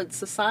 They had a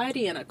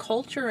society and a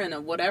culture and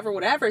a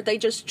whatever. They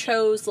just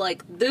chose,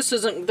 like, this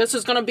is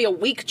going to be a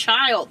weak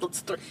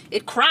child.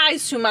 It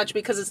cries too much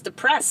because it's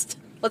depressed.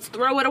 Let's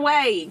throw it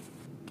away.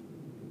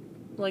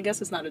 Well, I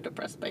guess it's not a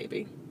depressed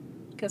baby.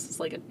 I guess it's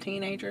like a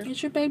teenager.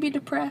 Is your baby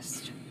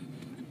depressed?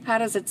 How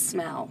does it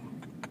smell?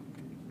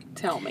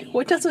 Tell me.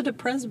 What does a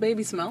depressed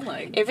baby smell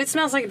like? If it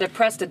smells like a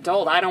depressed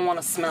adult, I don't want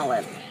to smell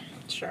it.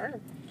 Sure.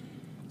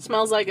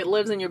 Smells like it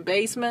lives in your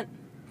basement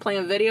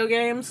playing video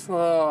games,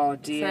 Oh,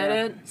 dear. Is that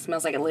it?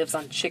 Smells like it lives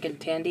on chicken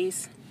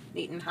tendies.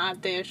 eating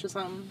hot dish or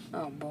something.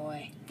 Oh,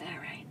 boy. All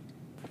right.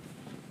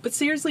 But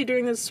seriously,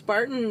 during the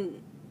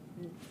Spartan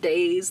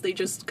days, they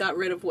just got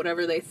rid of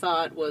whatever they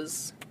thought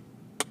was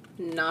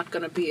not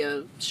going to be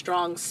a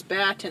strong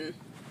Spartan.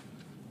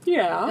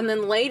 Yeah. And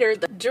then later,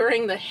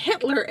 during the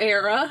Hitler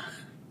era,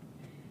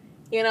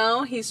 you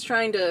know, he's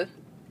trying to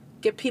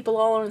get people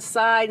all on his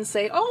side and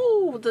say,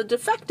 oh, the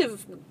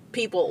defective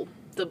people,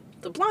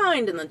 the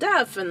blind and the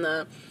deaf and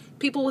the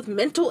people with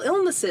mental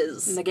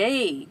illnesses. And the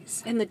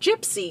gays. And the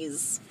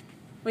gypsies.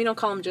 We don't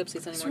call them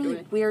gypsies It's anymore,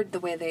 really do we? weird the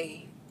way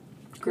they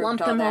grouped Lump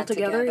them all that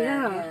together,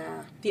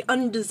 yeah. The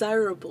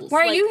undesirables.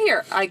 Why are you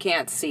here? I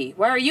can't see.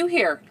 Why are you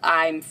here?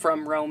 I'm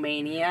from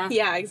Romania.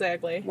 Yeah,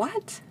 exactly.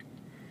 What?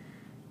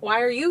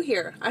 Why are you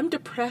here? I'm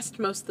depressed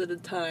most of the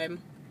time.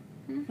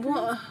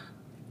 Well,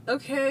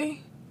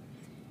 okay.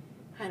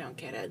 I don't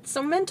get it.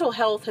 So mental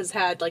health has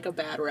had, like, a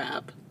bad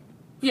rap.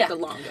 Yeah. The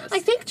longest. I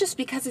think just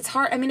because it's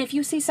hard. I mean, if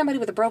you see somebody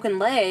with a broken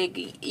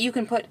leg, you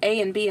can put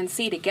A and B and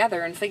C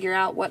together and figure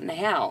out what in the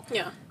hell.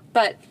 Yeah.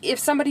 But if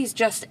somebody's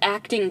just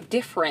acting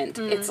different,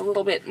 it's a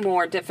little bit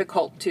more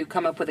difficult to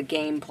come up with a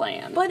game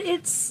plan. But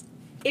it's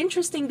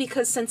interesting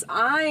because since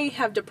I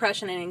have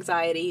depression and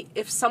anxiety,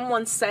 if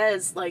someone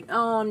says, like,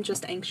 oh, I'm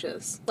just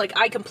anxious, like,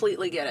 I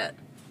completely get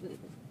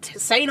it.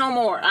 Say no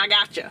more. I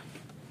got you.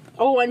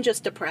 Oh, I'm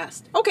just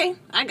depressed. Okay,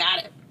 I got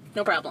it.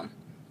 No problem.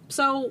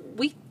 So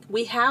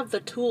we have the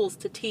tools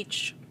to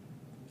teach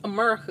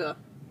America,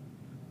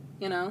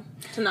 you know,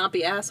 to not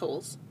be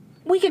assholes.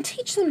 We can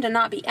teach them to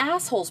not be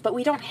assholes, but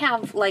we don't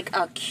have, like,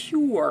 a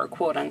cure,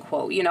 quote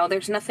unquote. You know,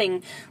 there's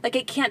nothing, like,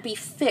 it can't be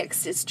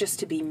fixed. It's just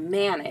to be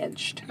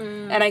managed.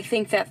 And I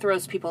think that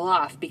throws people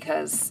off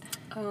because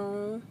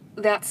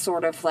that's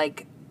sort of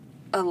like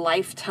a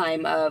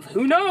lifetime of,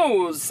 who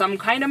knows, some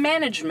kind of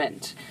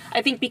management.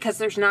 I think because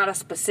there's not a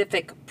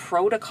specific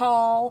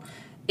protocol,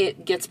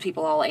 it gets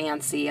people all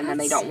antsy and then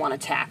they don't want to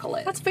tackle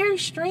it. That's very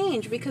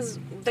strange because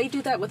they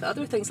do that with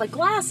other things like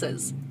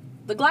glasses.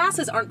 The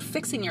glasses aren't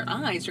fixing your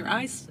eyes. Your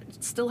eyes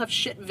still have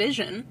shit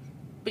vision,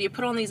 but you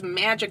put on these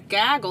magic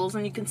goggles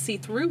and you can see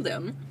through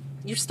them.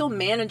 You're still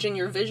managing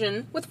your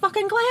vision with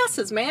fucking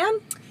glasses, man.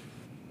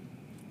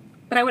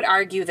 But I would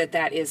argue that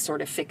that is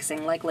sort of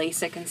fixing, like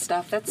LASIK and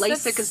stuff.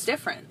 LASIK is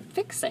different.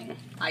 Fixing.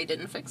 I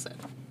didn't fix it.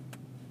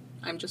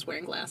 I'm just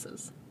wearing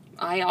glasses.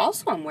 I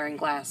also am wearing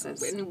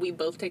glasses. And we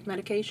both take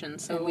medication,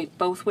 so And we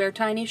both wear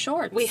tiny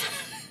shorts.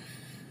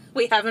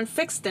 we haven't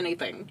fixed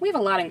anything. We have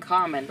a lot in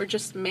common. We're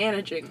just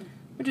managing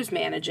We're just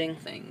managing.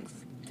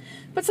 things.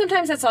 But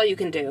sometimes that's all you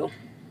can do.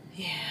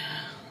 Yeah.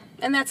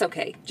 And that's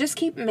okay. Just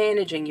keep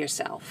managing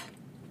yourself.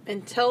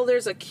 Until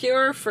there's a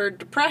cure for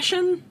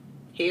depression,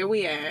 here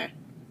we are.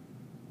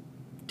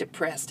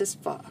 Depressed as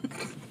fuck.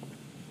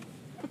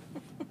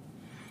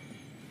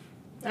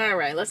 All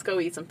right, let's go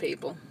eat some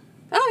people.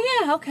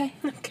 Oh, yeah, okay.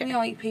 Okay. We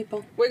all eat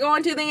people. We're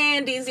going to the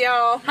Andes,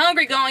 y'all.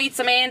 Hungry, gonna eat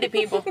some Andy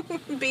people.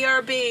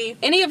 BRB.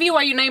 Any of you,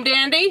 are you named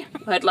Andy?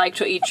 I'd like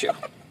to eat you.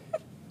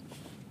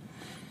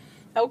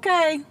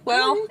 Okay,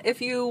 well,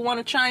 if you want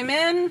to chime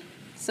in,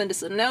 send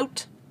us a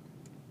note.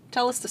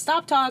 tell us to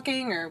stop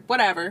talking or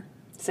whatever.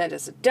 Send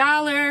us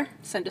 $1.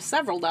 Send us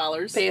several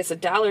dollars. Pay us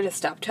 $1 to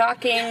stop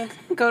talking.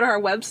 Go to our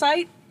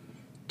website,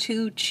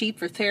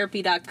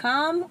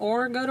 toocheapfortherapy.com,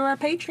 or go to our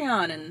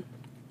Patreon and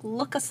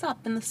look us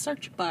up in the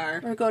search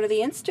bar. Or go to the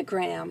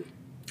Instagram.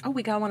 Oh,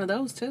 we got one of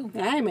those too.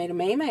 I made a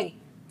meme.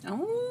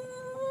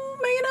 Oh,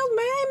 making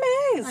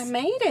those I memes.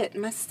 made it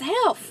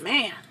myself.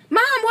 Man.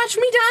 Mom, watch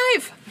me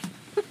dive.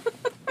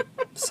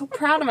 So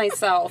proud of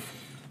myself.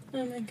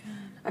 Oh my god.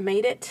 I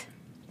made it.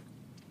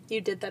 You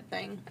did that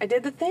thing. I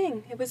did the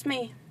thing. It was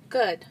me.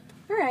 Good.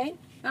 All right.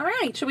 All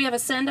right. Should we have a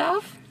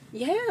send-off?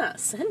 Yeah,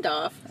 send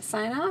off. A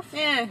sign-off?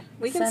 Yeah,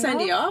 we can Send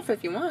send you off? off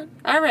if you want.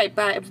 All right.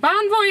 Bye.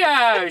 Bon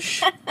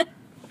voyage.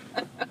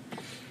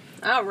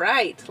 All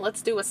right,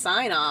 let's do a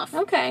sign off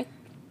Okay.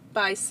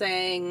 by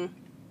saying,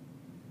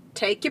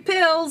 take your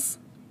pills.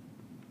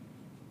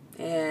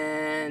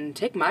 And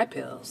take my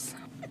pills.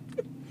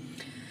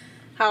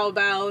 How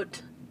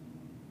about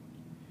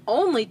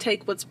only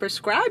take what's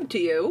prescribed to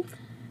you?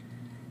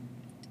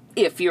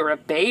 If you're a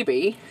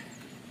baby.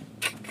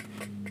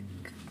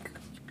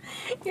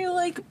 You're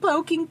like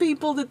poking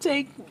people to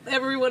take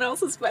everyone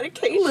else's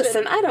medication.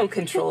 Listen, I don't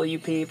control you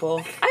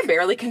people. I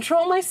barely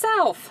control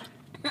myself.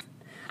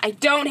 I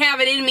don't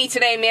have it in me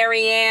today,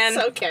 Marianne.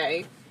 It's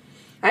okay.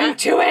 I'm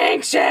too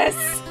anxious.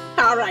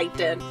 All right,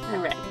 then. All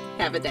right.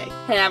 Have a day.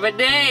 Have a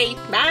day.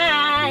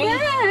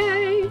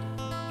 Bye. Bye.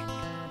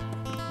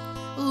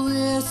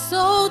 We're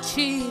so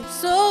cheap,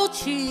 so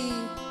cheap.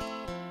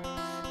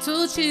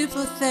 Too cheap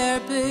for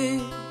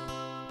therapy.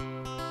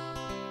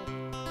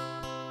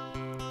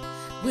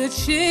 We're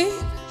cheap.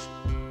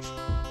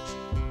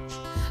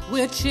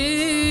 We're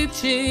cheap,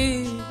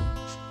 cheap.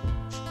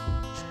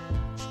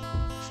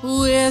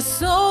 We're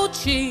so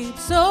cheap,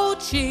 so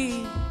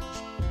cheap.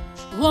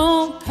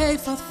 Won't pay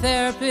for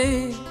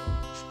therapy.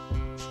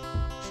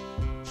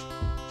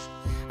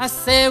 I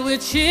say we're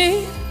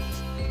cheap.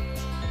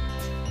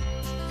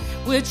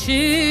 We're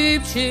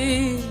cheap,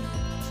 cheap.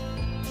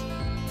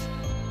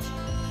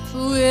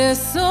 We're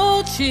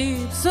so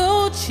cheap,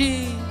 so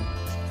cheap.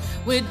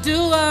 We do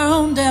our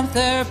own damn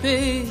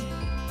therapy.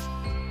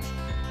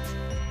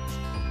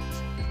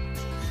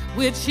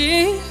 We're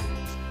cheap.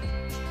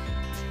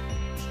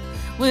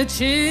 We're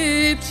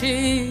cheap,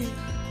 cheap.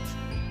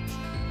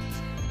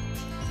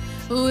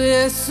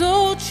 We're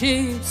so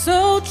cheap,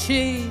 so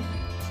cheap.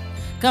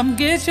 Come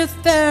get your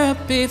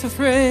therapy for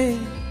free.